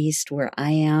northeast where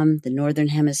I am, the northern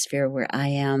hemisphere where I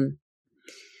am.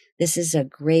 This is a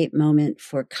great moment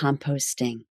for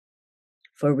composting,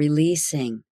 for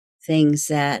releasing things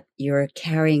that you're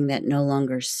carrying that no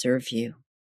longer serve you.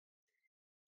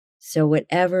 So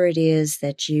whatever it is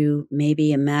that you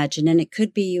maybe imagine, and it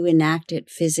could be you enact it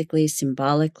physically,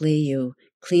 symbolically, you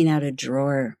clean out a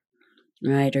drawer,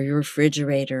 right, or your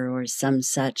refrigerator or some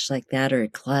such like that, or a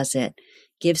closet,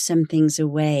 give some things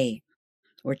away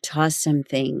or toss some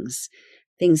things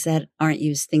that aren't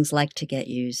used, things like to get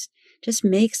used. Just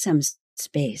make some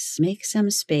space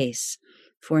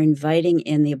for inviting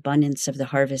in the abundance of the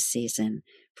harvest season,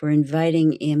 for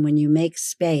inviting in when you make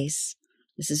space.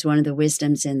 This is one of the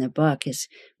wisdoms in the book, is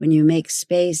when you make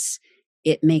space,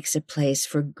 it makes a place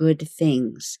for good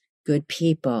things, good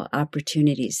people,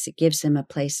 opportunities. It gives them a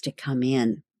place to come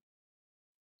in.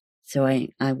 So I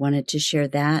wanted to share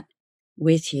that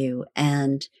with you,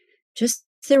 and just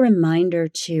a reminder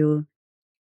to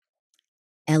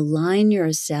align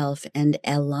yourself and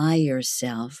ally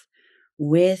yourself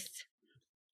with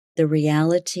the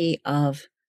reality of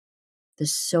the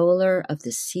solar, of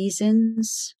the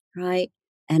seasons, right?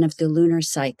 And of the lunar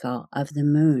cycle of the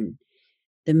moon.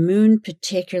 The moon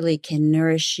particularly can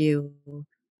nourish you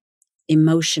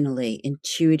emotionally,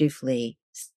 intuitively,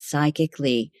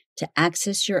 psychically. To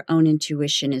access your own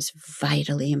intuition is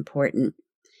vitally important.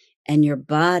 And your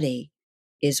body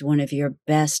is one of your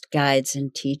best guides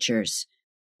and teachers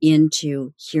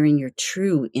into hearing your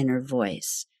true inner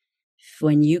voice.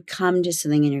 When you come to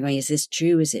something and you're going, is this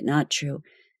true? Is it not true?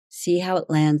 See how it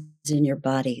lands in your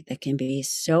body. That can be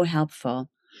so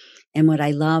helpful. And what I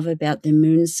love about the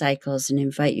moon cycles, and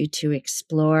invite you to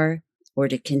explore or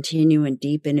to continue and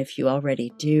deepen if you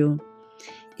already do,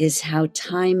 is how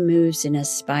time moves in a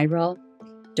spiral.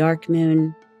 Dark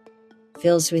moon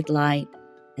fills with light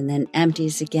and then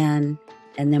empties again.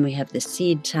 And then we have the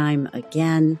seed time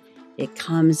again. It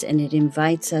comes and it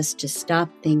invites us to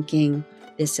stop thinking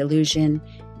this illusion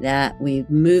that we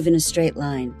move in a straight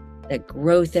line, that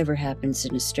growth ever happens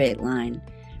in a straight line,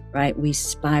 right? We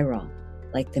spiral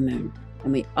like the moon,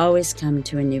 and we always come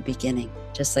to a new beginning,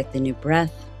 just like the new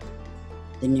breath,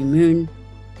 the new moon,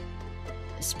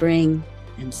 the spring,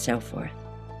 and so forth.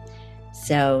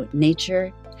 So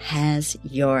nature has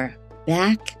your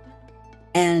back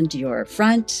and your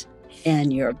front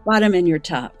and your bottom and your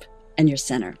top and your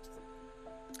center.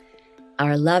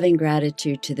 Our love and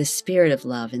gratitude to the spirit of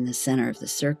love in the center of the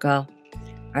circle.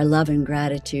 Our love and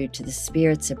gratitude to the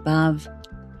spirits above.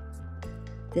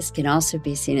 This can also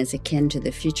be seen as akin to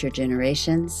the future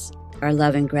generations. Our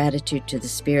love and gratitude to the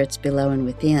spirits below and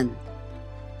within,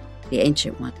 the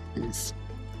ancient ones.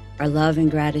 Our love and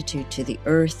gratitude to the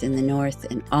earth in the north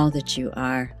and all that you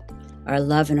are. Our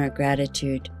love and our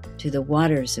gratitude to the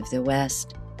waters of the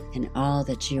west and all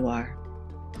that you are.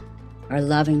 Our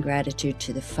love and gratitude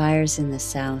to the fires in the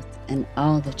south and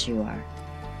all that you are.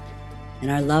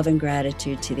 And our love and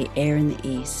gratitude to the air in the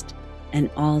east and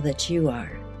all that you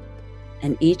are.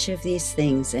 And each of these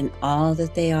things and all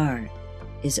that they are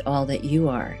is all that you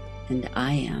are and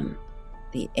I am.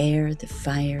 The air, the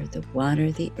fire, the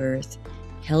water, the earth,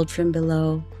 held from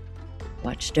below,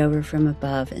 watched over from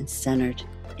above, and centered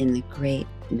in the great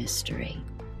mystery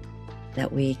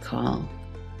that we call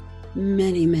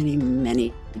many, many,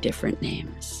 many different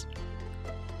names.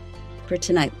 For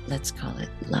tonight, let's call it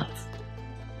love.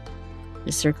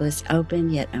 The circle is open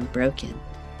yet unbroken,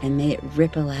 and may it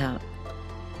ripple out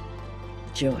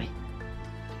joy.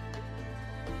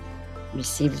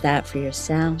 Receive that for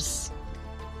yourselves.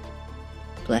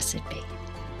 Blessed be.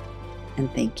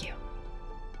 And thank you.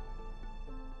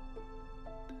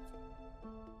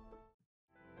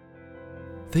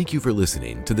 Thank you for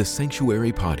listening to the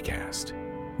Sanctuary Podcast.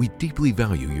 We deeply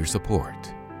value your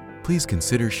support. Please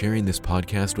consider sharing this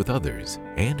podcast with others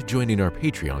and joining our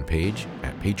Patreon page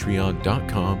at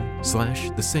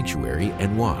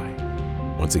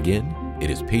patreon.com/thesanctuaryny. Once again, it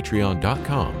is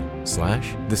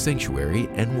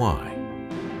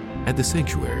patreon.com/thesanctuaryny. At The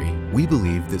Sanctuary, we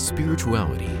believe that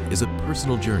spirituality is a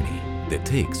personal journey that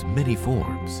takes many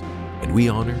forms, and we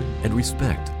honor and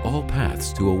respect all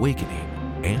paths to awakening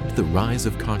and the rise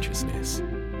of consciousness.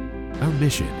 Our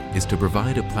mission is to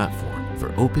provide a platform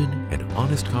for open and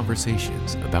honest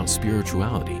conversations about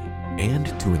spirituality and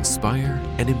to inspire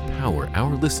and empower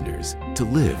our listeners to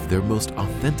live their most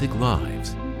authentic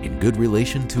lives in good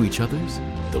relation to each other's,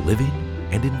 the living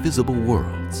and invisible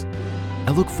worlds.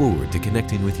 I look forward to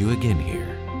connecting with you again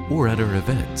here or at our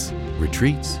events,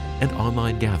 retreats, and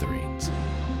online gatherings.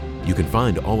 You can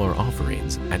find all our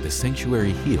offerings at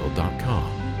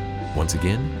thesanctuaryheal.com. Once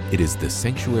again, it is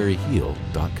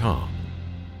thesanctuaryheal.com.